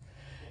what,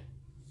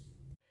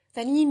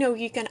 then you know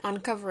you can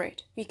uncover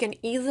it. You can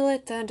easily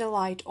turn the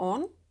light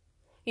on,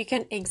 you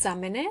can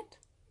examine it,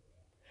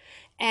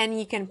 and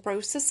you can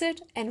process it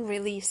and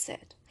release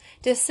it.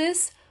 This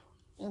is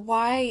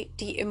why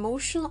the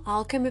emotional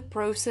alchemy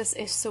process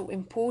is so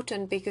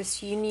important,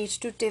 because you need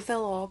to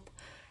develop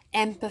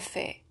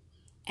empathy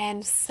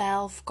and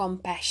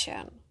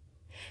self-compassion,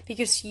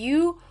 because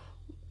you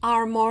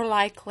are more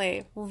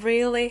likely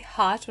really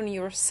hard on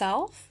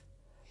yourself.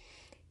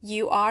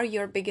 You are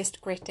your biggest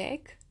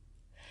critic,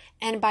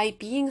 and by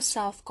being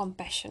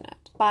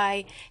self-compassionate,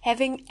 by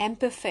having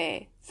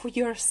empathy for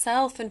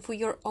yourself and for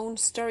your own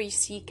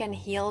stories, you can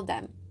heal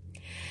them.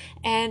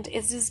 And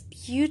it's this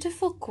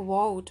beautiful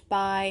quote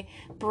by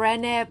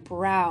Brené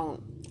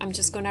Brown. I'm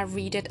just gonna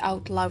read it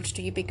out loud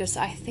to you because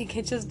I think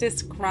it just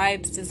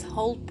describes this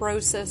whole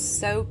process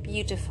so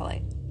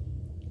beautifully.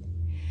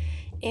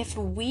 If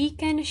we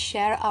can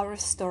share our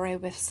story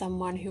with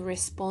someone who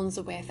responds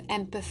with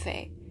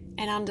empathy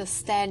and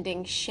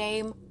understanding,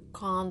 shame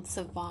can't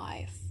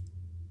survive.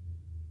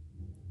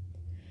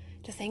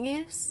 The thing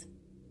is,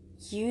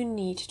 you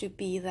need to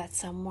be that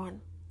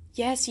someone.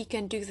 Yes, you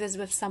can do this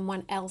with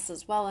someone else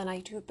as well, and I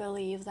do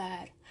believe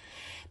that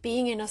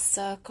being in a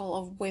circle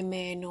of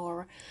women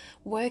or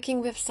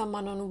working with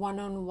someone on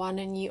one-on-one,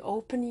 and you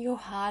open your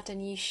heart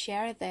and you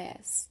share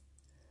this,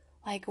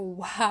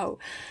 wow,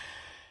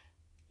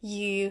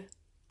 you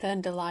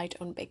turn the light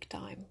on big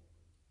time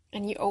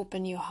and you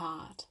open your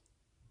heart.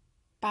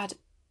 But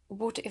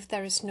what if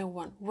there is no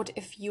one? What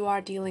if you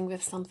are dealing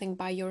with something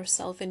by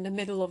yourself in the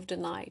middle of the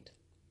night?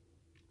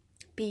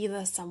 Be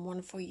the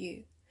someone for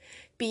you.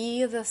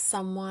 Be the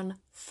someone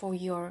for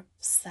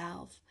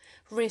yourself.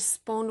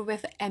 Respond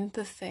with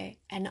empathy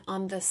and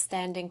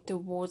understanding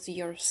towards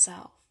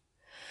yourself.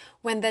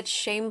 When that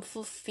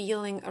shameful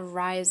feeling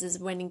arises,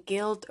 when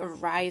guilt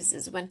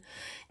arises, when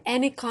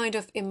any kind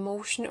of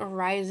emotion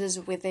arises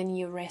within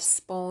you,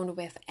 respond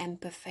with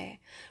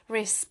empathy.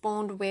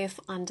 Respond with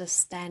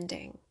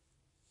understanding.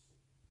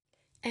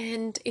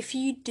 And if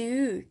you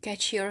do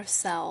catch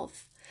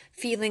yourself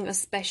feeling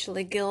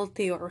especially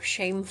guilty or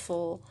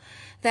shameful,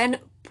 then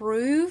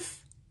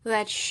prove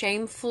that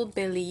shameful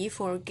belief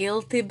or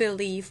guilty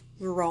belief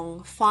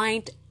wrong.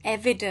 Find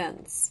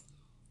evidence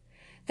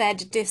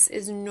that this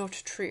is not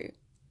true.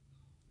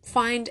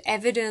 Find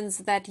evidence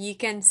that you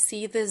can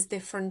see this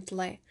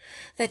differently,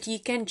 that you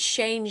can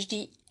change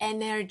the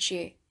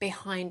energy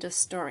behind the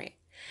story.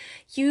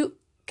 You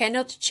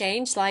cannot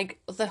change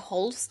the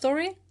whole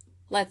story.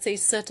 Let's say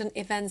certain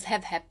events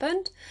have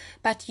happened,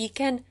 but you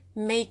can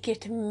make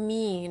it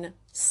mean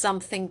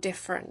something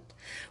different.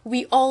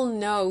 We all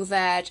know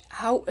that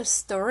how a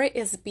story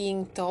is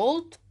being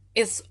told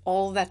is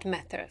all that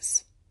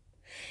matters.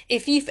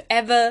 If you've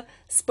ever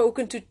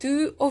spoken to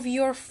two of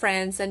your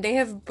friends and they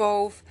have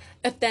both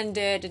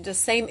attended the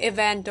same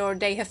event, or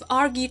they have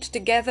argued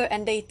together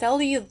and they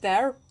tell you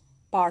their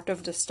part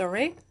of the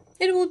story,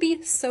 it will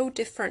be so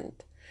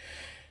different.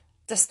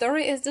 The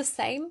story is the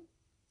same,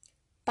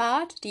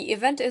 but the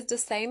event is the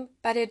same,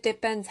 but it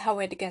depends how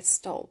it gets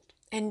told.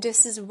 And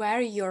this is where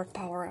your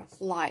power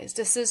lies.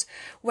 This is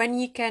when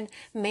you can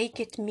make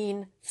it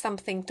mean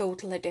something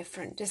totally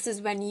different. This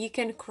is when you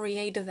can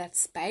create that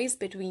space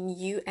between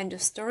you and the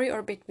story,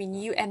 or between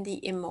you and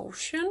the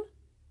emotion,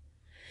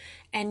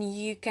 and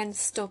you can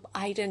stop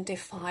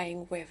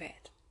identifying with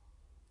it.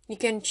 You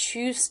can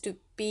choose to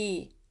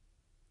be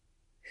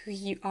who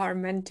you are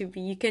meant to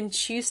be. You can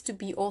choose to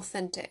be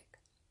authentic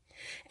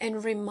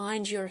and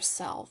remind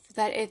yourself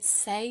that it's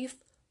safe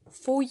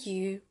for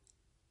you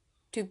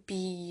to be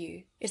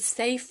you. It's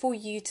safe for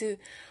you to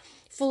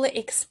fully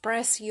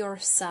express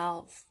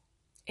yourself.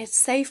 It's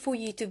safe for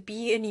you to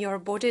be in your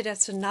body.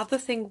 That's another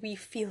thing we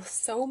feel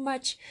so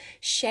much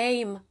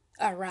shame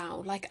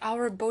around. Like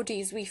our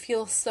bodies, we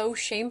feel so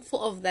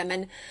shameful of them.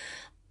 And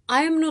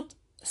I am not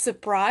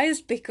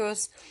surprised,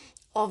 because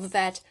of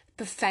that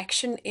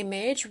perfection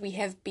image we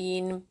have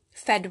been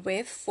fed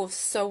with for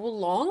so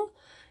long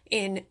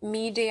in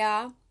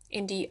media,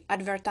 in the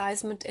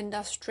advertisement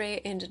industry,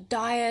 in the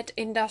diet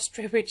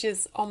industry, which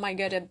is, oh my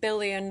god, $1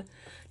 billion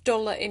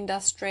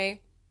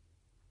industry.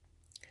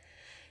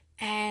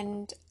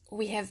 And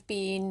we have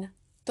been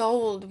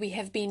told, we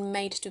have been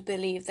made to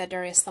believe that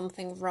there is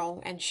something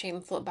wrong and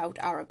shameful about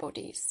our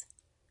bodies.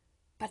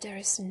 But there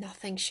is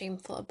nothing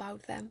shameful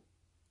about them.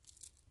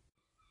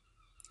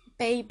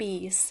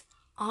 Babies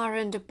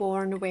aren't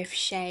born with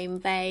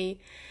shame. They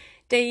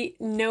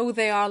know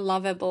they are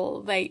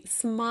lovable. They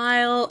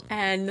smile,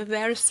 and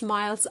their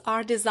smiles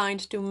are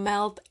designed to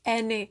melt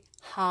any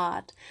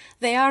heart.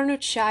 They are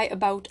not shy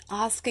about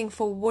asking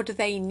for what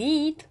they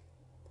need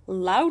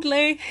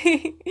loudly,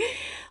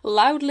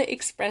 loudly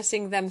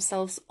expressing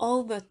themselves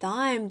all the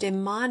time,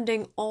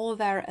 demanding all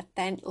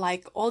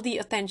the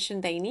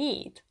attention they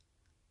need.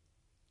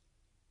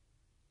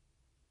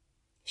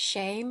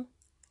 Shame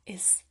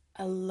is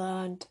a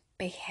learned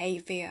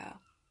behavior.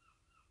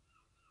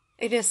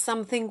 It is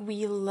something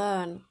we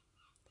learn.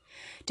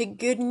 The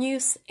good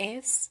news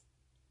is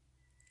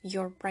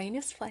your brain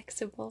is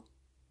flexible.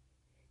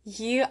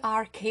 You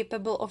are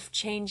capable of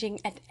changing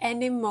at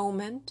any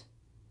moment.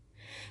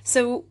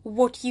 So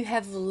what you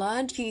have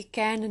learned, you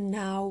can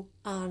now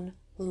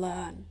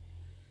unlearn.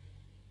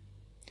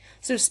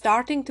 So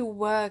starting to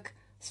work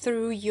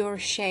through your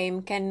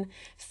shame can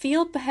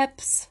feel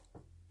perhaps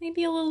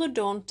maybe a little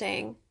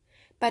daunting,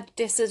 but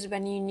this is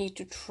when you need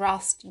to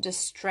trust the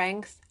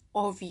strength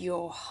of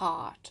your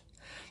heart.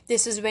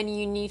 This is when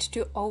you need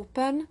to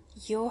open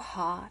your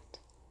heart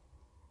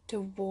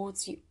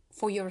towards you,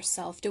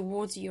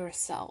 towards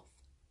yourself.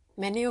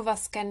 Many of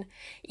us can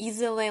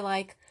easily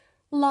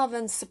love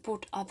and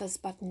support others,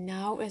 but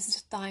now is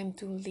the time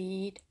to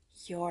lead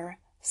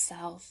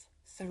yourself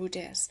through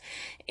this.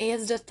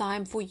 It's the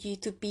time for you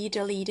to be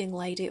the leading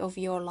lady of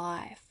your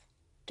life,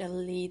 the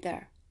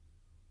leader.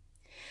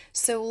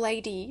 So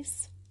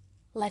ladies,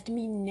 let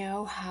me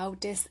know how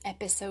this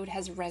episode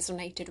has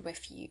resonated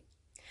with you.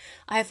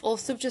 I've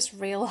also just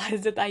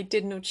realized that I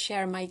did not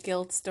share my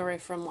guilt story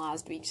from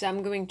last week, so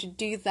I'm going to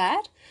do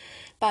that.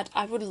 But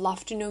I would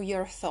love to know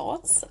your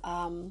thoughts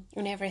on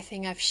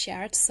everything I've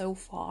shared so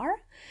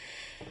far.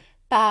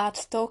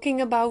 But talking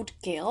about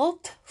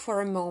guilt for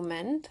a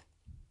moment,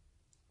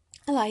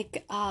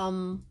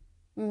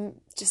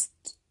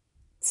 just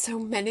so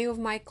many of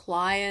my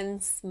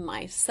clients,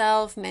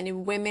 myself, many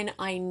women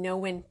I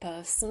know in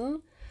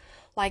person,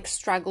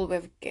 struggle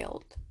with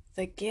guilt.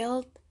 The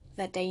guilt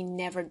that they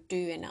never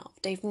do enough.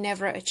 They've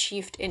never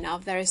achieved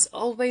enough. There is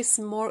always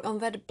more on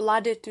that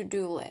bloody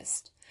to-do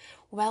list.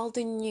 Well,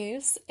 the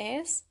news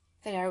is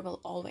that there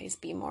will always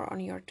be more on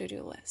your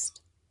to-do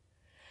list.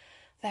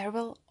 There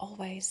will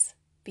always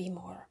be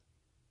more.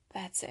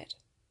 That's it.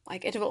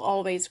 It will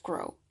always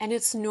grow. And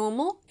it's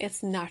normal.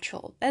 It's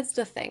natural. That's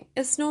the thing.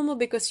 It's normal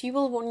because you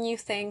will want new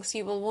things.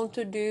 You will want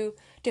to do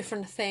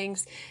different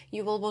things.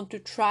 You will want to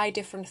try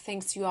different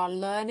things. You are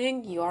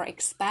learning. You are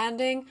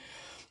expanding.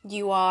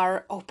 You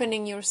are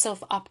opening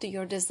yourself up to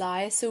your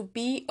desires. So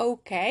be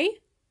okay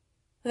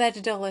that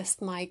the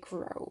list might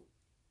grow.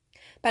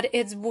 But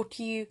it's what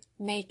you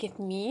make it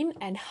mean,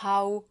 and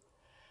how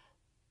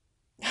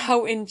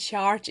in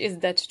charge is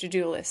that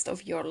to-do list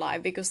of your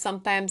life. Because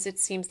sometimes it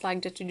seems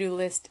like the to-do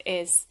list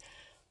is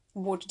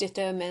what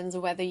determines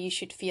whether you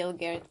should feel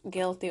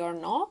guilty or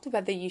not,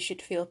 whether you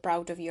should feel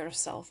proud of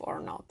yourself or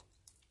not.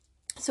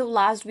 So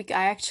last week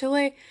I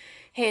actually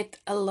hit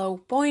a low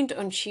point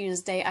on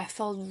Tuesday. I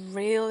felt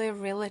really,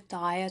 really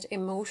tired,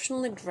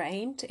 emotionally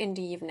drained in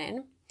the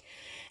evening.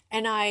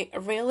 And I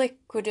really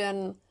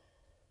couldn't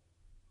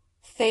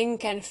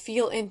think and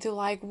feel into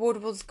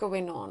what was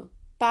going on.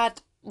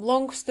 But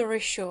long story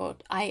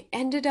short, I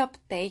ended up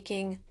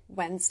taking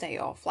Wednesday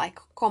off,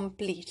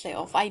 completely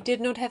off. I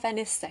did not have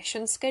any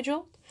session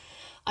scheduled.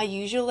 I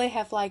usually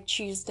have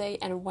Tuesday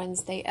and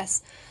Wednesday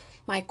as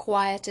my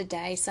quieter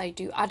days. I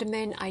do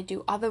admin, I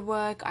do other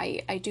work,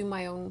 I do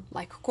my own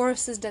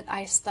courses that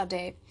I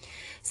study.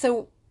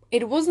 So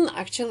it wasn't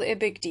actually a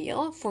big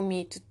deal for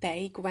me to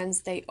take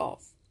Wednesday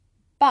off.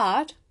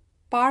 But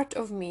part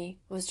of me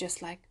was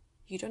just like,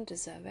 you don't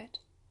deserve it.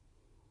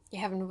 You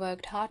haven't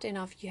worked hard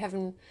enough. You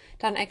haven't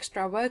done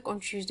extra work on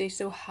Tuesday,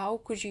 so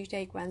how could you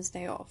take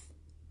Wednesday off?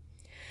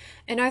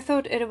 And I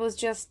thought it was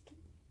just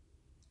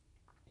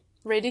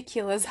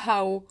ridiculous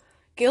how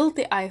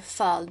guilty I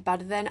felt,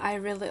 but then I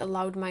really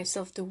allowed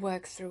myself to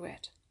work through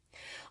it.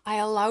 I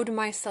allowed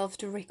myself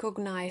to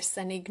recognize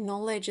and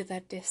acknowledge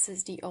that this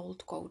is the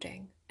old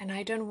coding, and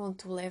I don't want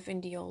to live in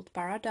the old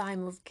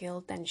paradigm of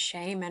guilt and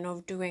shame and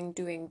of doing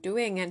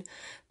and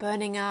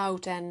burning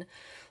out and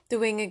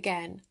doing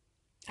again.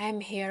 I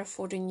am here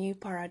for the new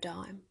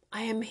paradigm.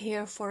 I am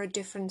here for a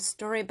different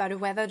story, but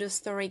whether the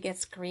story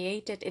gets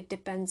created, it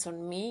depends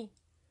on me.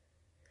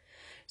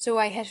 So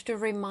I had to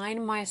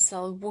remind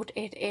myself what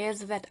it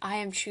is that I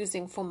am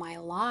choosing for my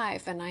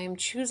life, and I am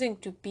choosing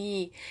to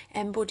be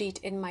embodied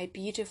in my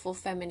beautiful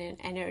feminine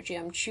energy.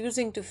 I'm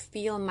choosing to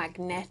feel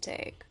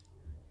magnetic.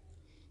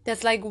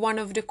 That's like one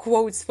of the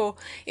quotes for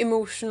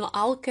emotional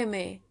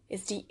alchemy,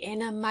 is the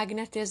inner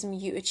magnetism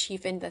you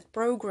achieve in that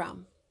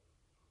program.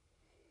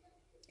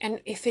 And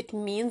if it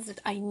means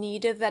that I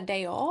needed that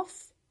day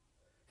off,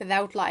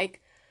 without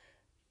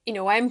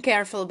I'm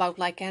careful about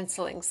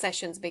canceling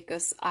sessions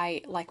because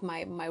I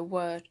my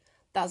word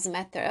does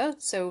matter.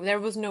 So there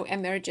was no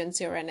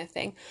emergency or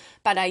anything,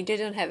 but I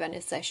didn't have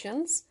any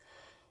sessions,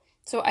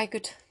 so I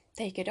could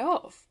take it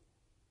off.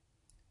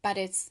 But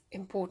it's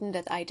important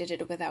that I did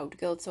it without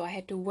guilt, so I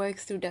had to work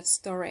through that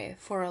story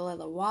for a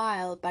little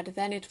while, but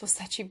then it was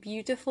such a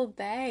beautiful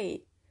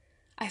day.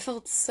 I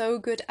felt so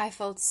good, I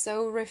felt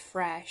so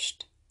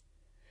refreshed.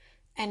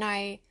 And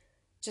I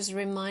just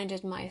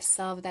reminded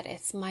myself that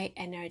it's my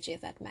energy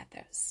that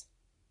matters.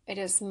 It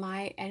is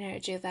my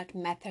energy that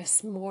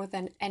matters more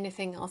than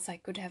anything else I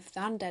could have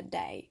done that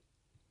day.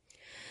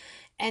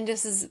 And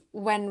this is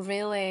when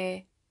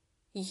really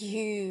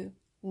you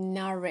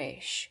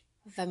nourish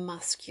the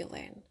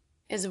masculine,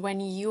 is when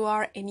you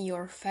are in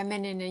your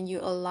feminine and you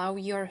allow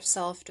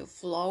yourself to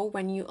flow,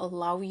 when you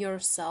allow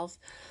yourself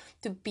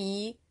to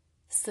be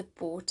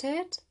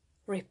supported,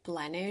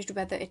 replenished,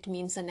 whether it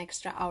means an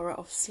extra hour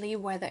of sleep,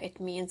 whether it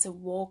means a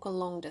walk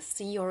along the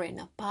sea or in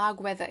a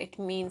park, whether it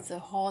means a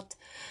hot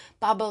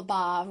bubble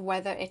bath,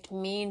 whether it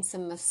means a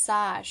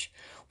massage,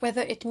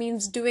 whether it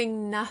means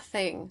doing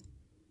nothing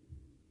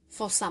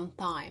for some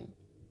time.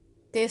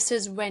 This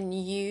is when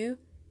you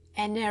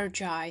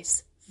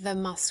energize the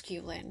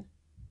masculine.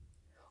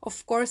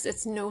 Of course,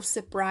 it's no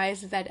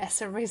surprise that as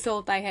a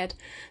result I had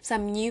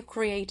some new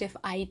creative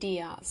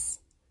ideas,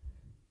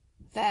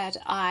 that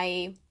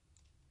I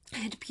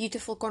had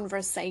beautiful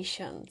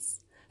conversations,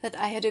 that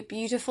I had a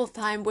beautiful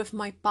time with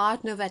my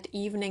partner that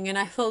evening, and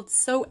I felt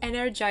so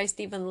energized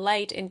even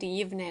late in the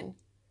evening.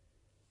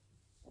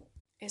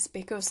 It's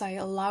because I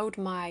allowed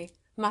my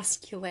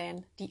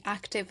masculine, the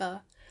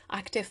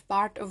active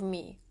part of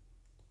me,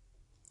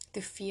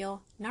 to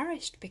feel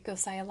nourished,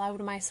 because I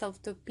allowed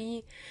myself to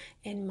be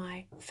in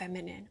my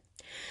feminine.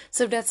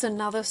 So that's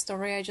another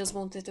story I just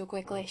wanted to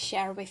quickly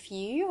share with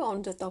you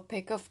on the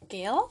topic of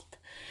guilt.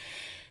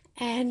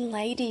 And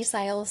ladies,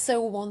 I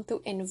also want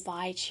to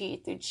invite you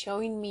to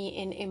join me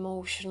in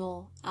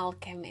emotional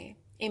alchemy.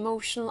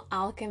 Emotional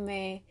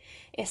alchemy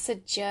is a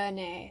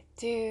journey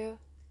to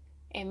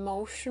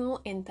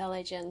emotional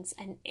intelligence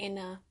and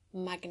inner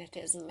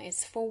magnetism.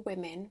 It's for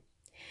women.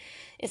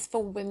 It's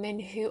for women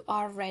who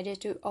are ready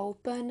to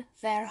open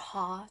their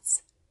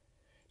hearts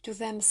to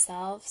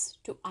themselves,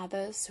 to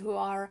others, who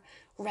are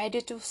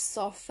ready to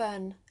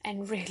soften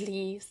and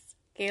release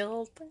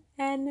guilt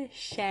and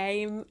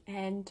shame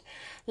and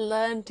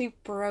learn to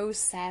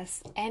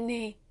process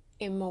any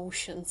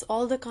emotions,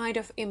 all the kind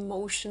of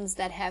emotions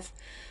that have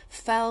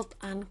felt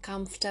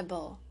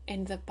uncomfortable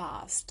in the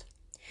past.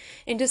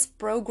 In this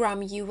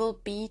program, you will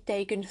be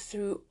taken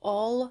through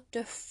all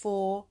the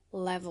 4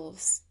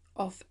 levels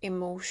of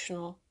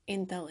emotional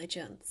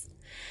intelligence.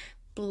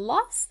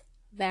 Plus,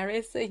 there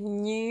is a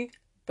new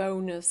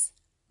bonus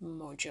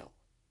module.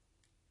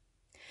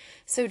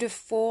 So the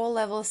 4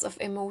 levels of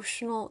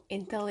emotional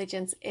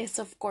intelligence is,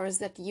 of course,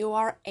 that you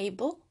are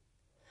able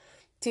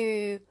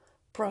to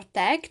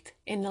protect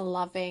in a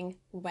loving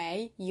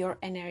way your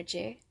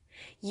energy.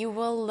 You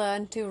will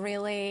learn to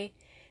really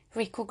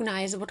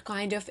recognize what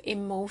kind of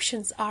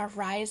emotions are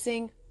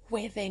rising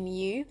within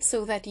you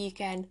so that you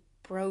can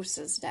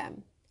process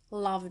them,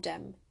 love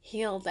them,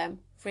 heal them,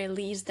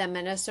 release them,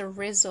 and as a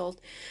result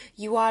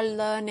you are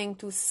learning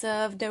to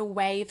surf the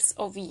waves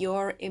of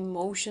your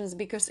emotions,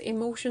 because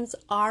emotions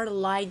are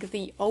like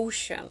the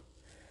ocean.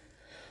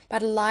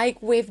 But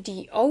like with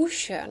the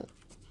ocean,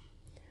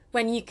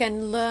 when you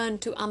can learn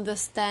to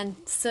understand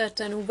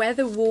certain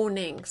weather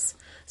warnings,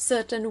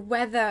 certain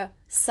weather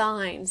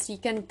signs, you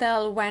can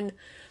tell when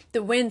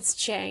the winds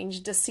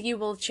change, the sea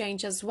will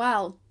change as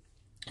well.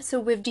 So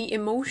with the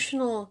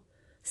emotional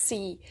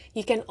sea,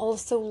 you can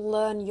also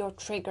learn your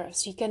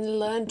triggers. You can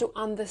learn to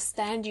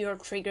understand your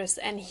triggers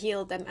and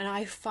heal them. And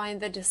I find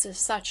that this is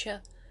such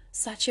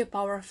a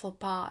powerful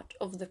part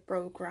of the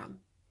program.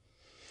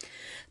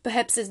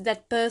 Perhaps it's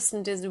that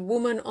person, this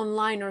woman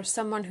online or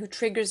someone who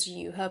triggers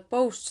you, her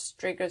posts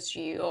triggers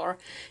you, or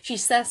she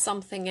says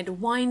something, it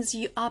winds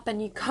you up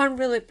and you can't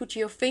really put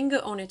your finger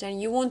on it and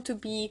you want to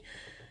be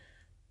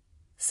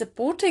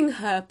supporting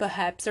her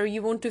perhaps, or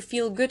you want to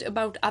feel good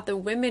about other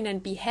women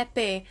and be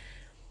happy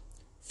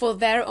for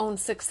their own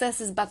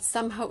successes, but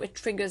somehow it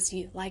triggers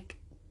you. Like,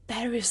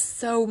 there is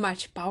so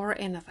much power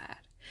in that.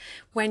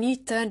 When you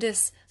turn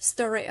this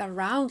story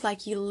around,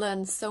 like, you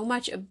learn so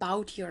much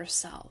about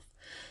yourself.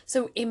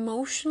 So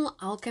emotional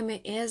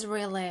alchemy is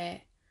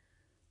really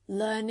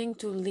learning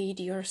to lead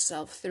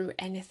yourself through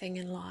anything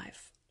in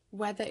life,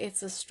 whether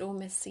it's a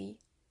stormy sea,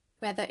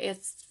 whether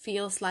it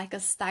feels like a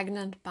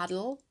stagnant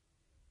puddle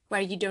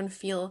where you don't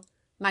feel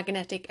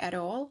magnetic at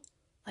all.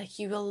 Like,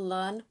 you will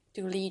learn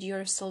to lead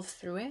yourself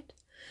through it,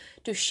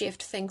 to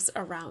shift things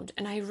around.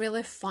 And I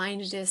really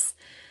find this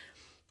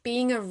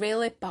being a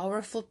really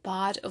powerful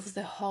part of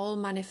the whole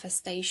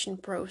manifestation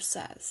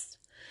process.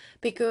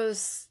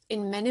 Because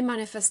in many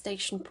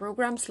manifestation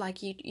programs,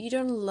 like, you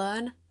don't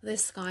learn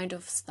this kind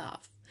of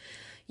stuff.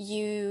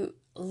 You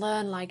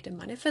learn like the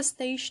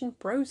manifestation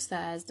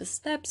process, the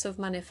steps of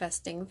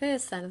manifesting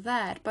this and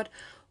that, but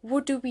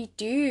what do we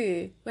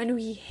do when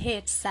we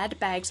hit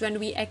setbacks, when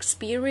we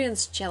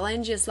experience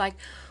challenges? Like,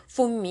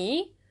 for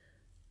me,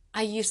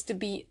 I used to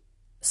be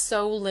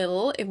so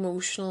little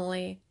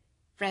emotionally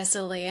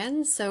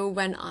resilient. So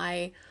when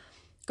I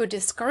got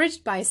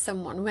discouraged by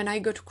someone, when I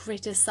got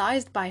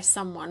criticized by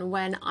someone,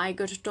 when I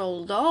got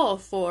told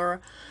off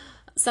or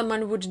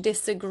someone would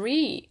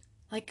disagree,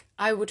 like,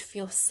 I would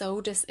feel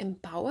so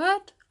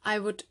disempowered. I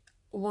would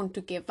want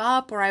to give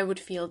up, or I would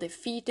feel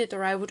defeated,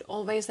 or I would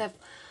always have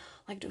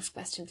like those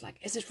questions like,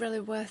 is it really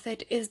worth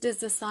it? Is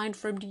this a sign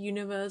from the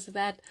universe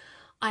that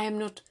I am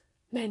not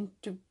meant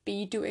to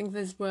be doing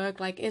this work?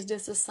 Like, is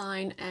this a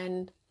sign?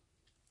 And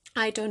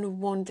I don't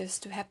want this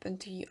to happen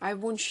to you. I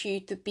want you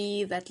to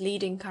be that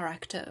leading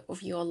character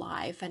of your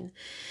life and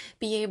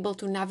be able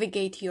to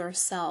navigate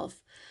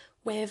yourself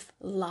with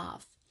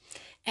love.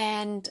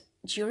 And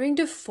during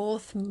the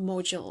 4th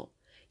module,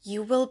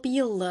 you will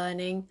be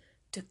learning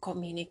to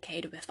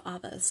communicate with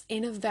others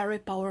in a very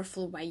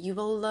powerful way. You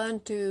will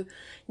learn to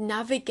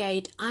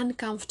navigate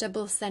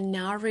uncomfortable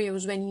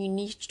scenarios when you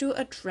need to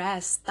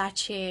address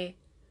touchy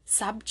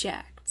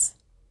subjects.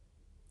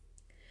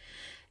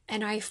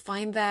 And I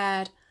find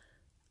that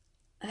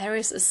there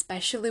is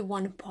especially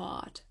one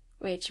part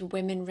which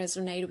women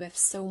resonate with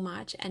so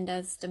much, and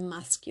that's the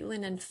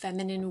masculine and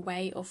feminine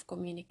way of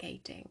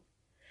communicating.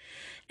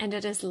 And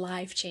that is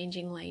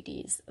life-changing,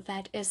 ladies.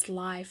 That is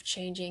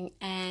life-changing.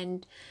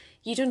 And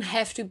you don't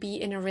have to be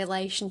in a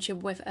relationship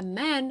with a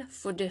man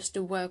for this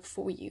to work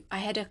for you. I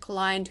had a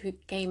client who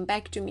came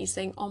back to me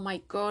saying, oh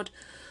my God,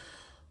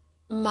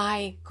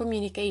 my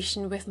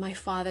communication with my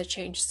father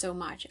changed so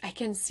much. I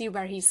can see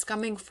where he's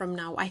coming from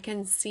now. I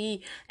can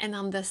see and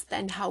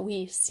understand how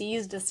he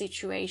sees the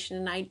situation,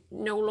 and I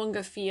no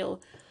longer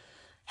feel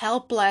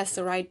helpless,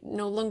 or I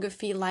no longer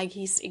feel like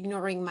he's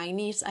ignoring my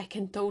needs. I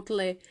can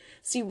totally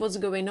see what's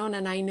going on,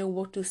 and I know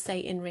what to say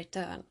in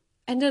return.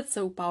 And that's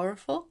so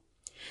powerful.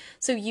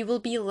 So you will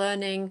be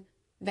learning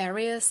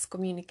various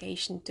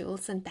communication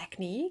tools and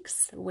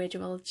techniques which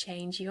will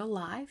change your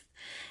life.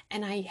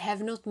 And I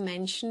have not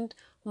mentioned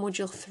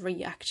Module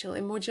 3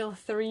 actually. Module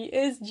 3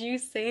 is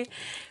juicy.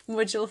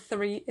 Module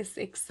 3 is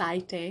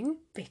exciting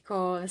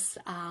because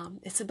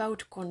it's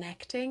about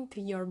connecting to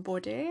your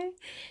body.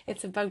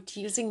 It's about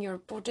using your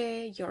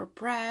body, your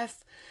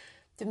breath,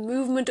 the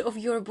movement of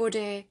your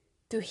body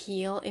to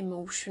heal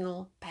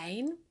emotional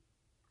pain,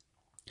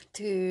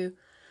 to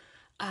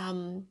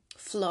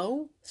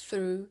flow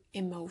through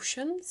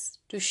emotions,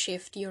 to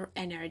shift your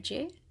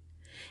energy.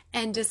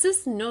 And this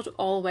is not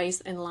always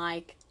in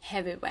like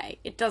heavy way.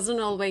 It doesn't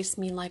always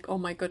mean like, oh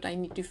my God, I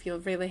need to feel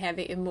really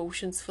heavy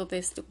emotions for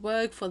this to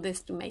work, for this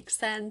to make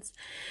sense.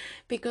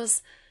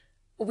 Because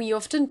we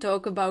often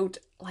talk about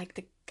like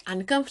the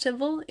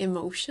uncomfortable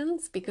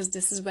emotions, because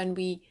this is when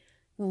we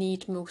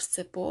need most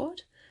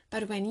support.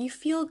 But when you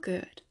feel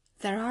good,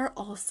 there are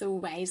also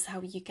ways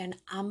how you can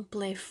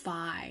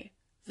amplify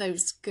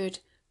those good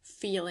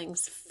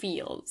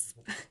feels.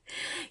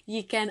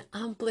 You can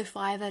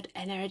amplify that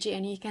energy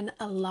and you can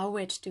allow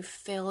it to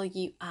fill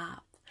you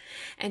up.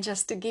 And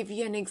just to give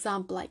you an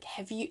example, like,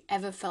 have you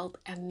ever felt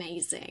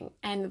amazing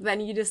and then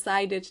you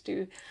decided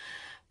to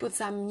put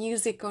some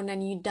music on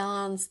and you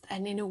danced,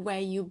 and in a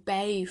way you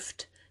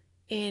bathed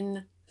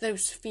in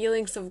those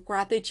feelings of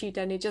gratitude,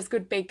 and it just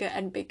got bigger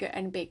and bigger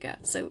and bigger?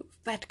 So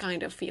that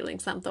kind of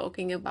feelings I'm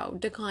talking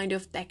about, the kind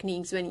of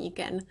techniques when you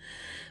can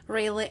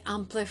really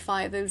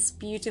amplify those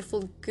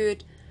beautiful,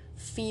 good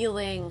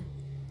feeling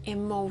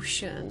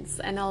emotions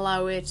and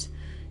allow it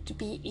to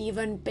be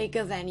even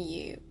bigger than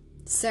you.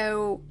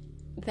 So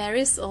there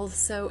is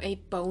also a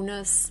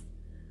bonus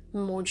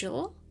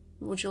module,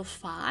 module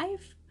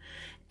 5,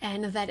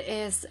 and that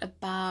is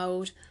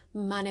about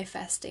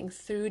manifesting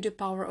through the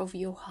power of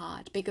your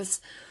heart.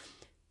 Because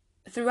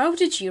throughout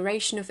the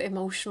duration of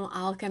emotional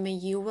alchemy,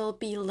 you will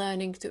be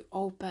learning to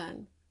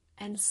open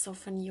and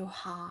soften your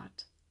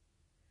heart,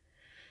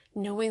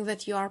 knowing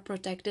that you are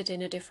protected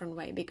in a different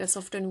way, because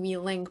often we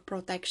link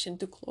protection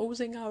to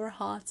closing our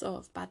hearts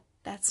off, but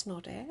that's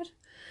not it.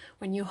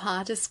 When your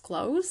heart is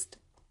closed,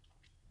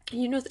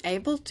 you're not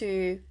able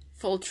to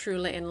fall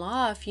truly in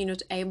love, you're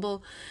not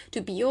able to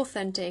be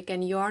authentic,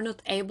 and you are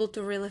not able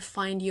to really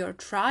find your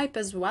tribe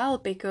as well,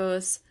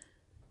 because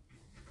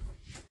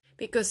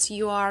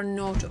you are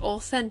not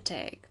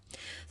authentic.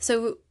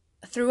 So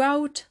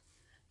throughout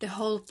the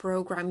whole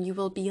program, you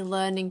will be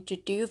learning to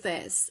do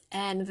this,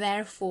 and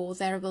therefore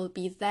there will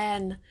be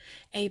then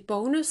a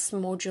bonus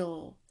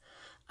module,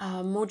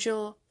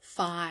 module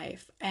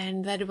 5,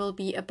 and that will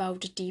be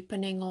about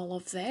deepening all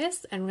of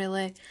this and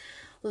really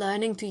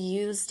learning to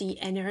use the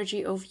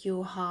energy of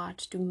your heart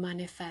to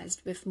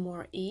manifest with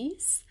more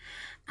ease,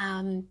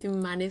 to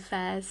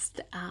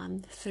manifest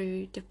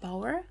through the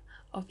power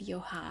of your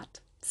heart.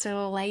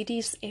 So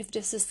ladies, if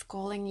this is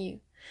calling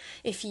you,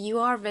 if you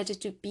are ready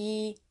to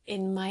be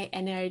in my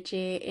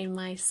energy, in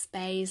my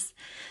space,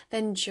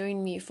 then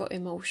join me for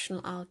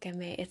Emotional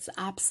Alchemy. It's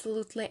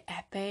absolutely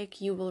epic.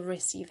 You will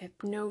receive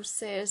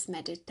hypnosis,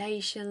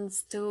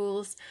 meditations,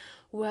 tools,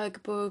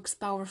 workbooks,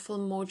 powerful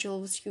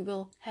modules. You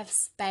will have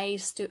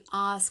space to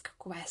ask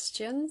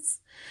questions,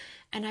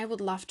 and I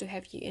would love to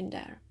have you in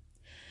there.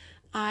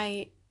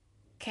 I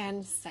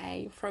can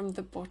say from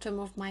the bottom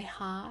of my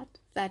heart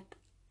that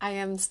I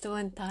am still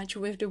in touch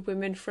with the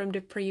women from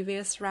the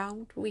previous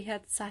round. We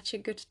had such a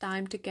good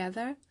time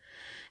together,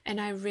 and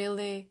I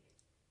really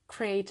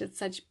created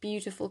such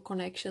beautiful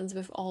connections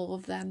with all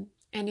of them.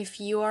 And if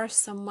you are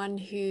someone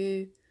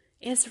who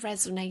is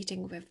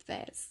resonating with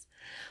this,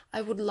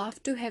 I would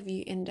love to have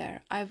you in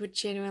there. I would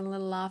genuinely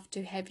love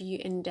to have you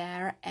in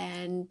there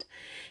and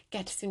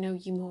get to know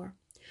you more.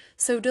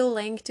 So the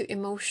link to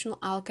Emotional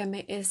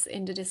Alchemy is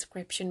in the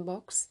description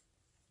box.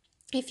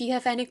 If you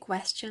have any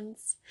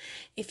questions,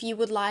 if you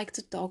would like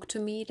to talk to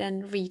me,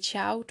 then reach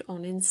out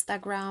on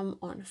Instagram,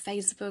 on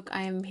Facebook.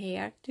 I am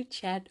here to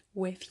chat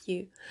with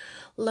you.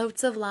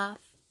 Loads of love.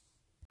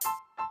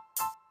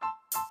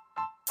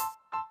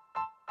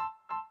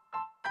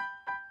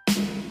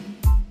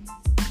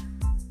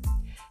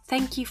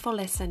 Thank you for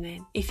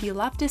listening. If you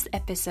loved this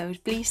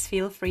episode, please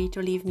feel free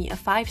to leave me a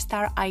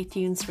 5-star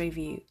iTunes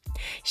review.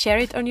 Share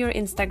it on your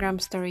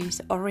Instagram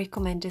stories or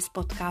recommend this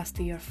podcast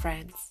to your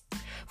friends.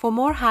 For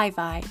more high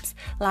vibes,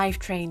 live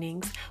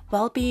trainings,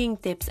 well-being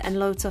tips and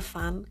loads of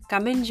fun,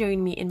 come and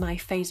join me in my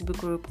Facebook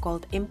group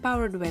called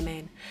Empowered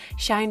Women.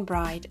 Shine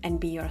bright and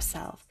be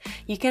yourself.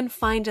 You can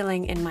find the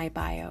link in my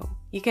bio.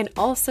 You can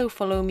also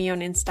follow me on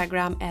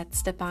Instagram at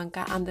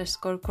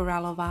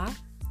Stepanka_Kuralova.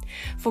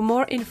 For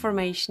more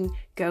information,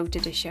 go to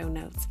the show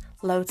notes.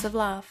 Loads of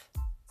love.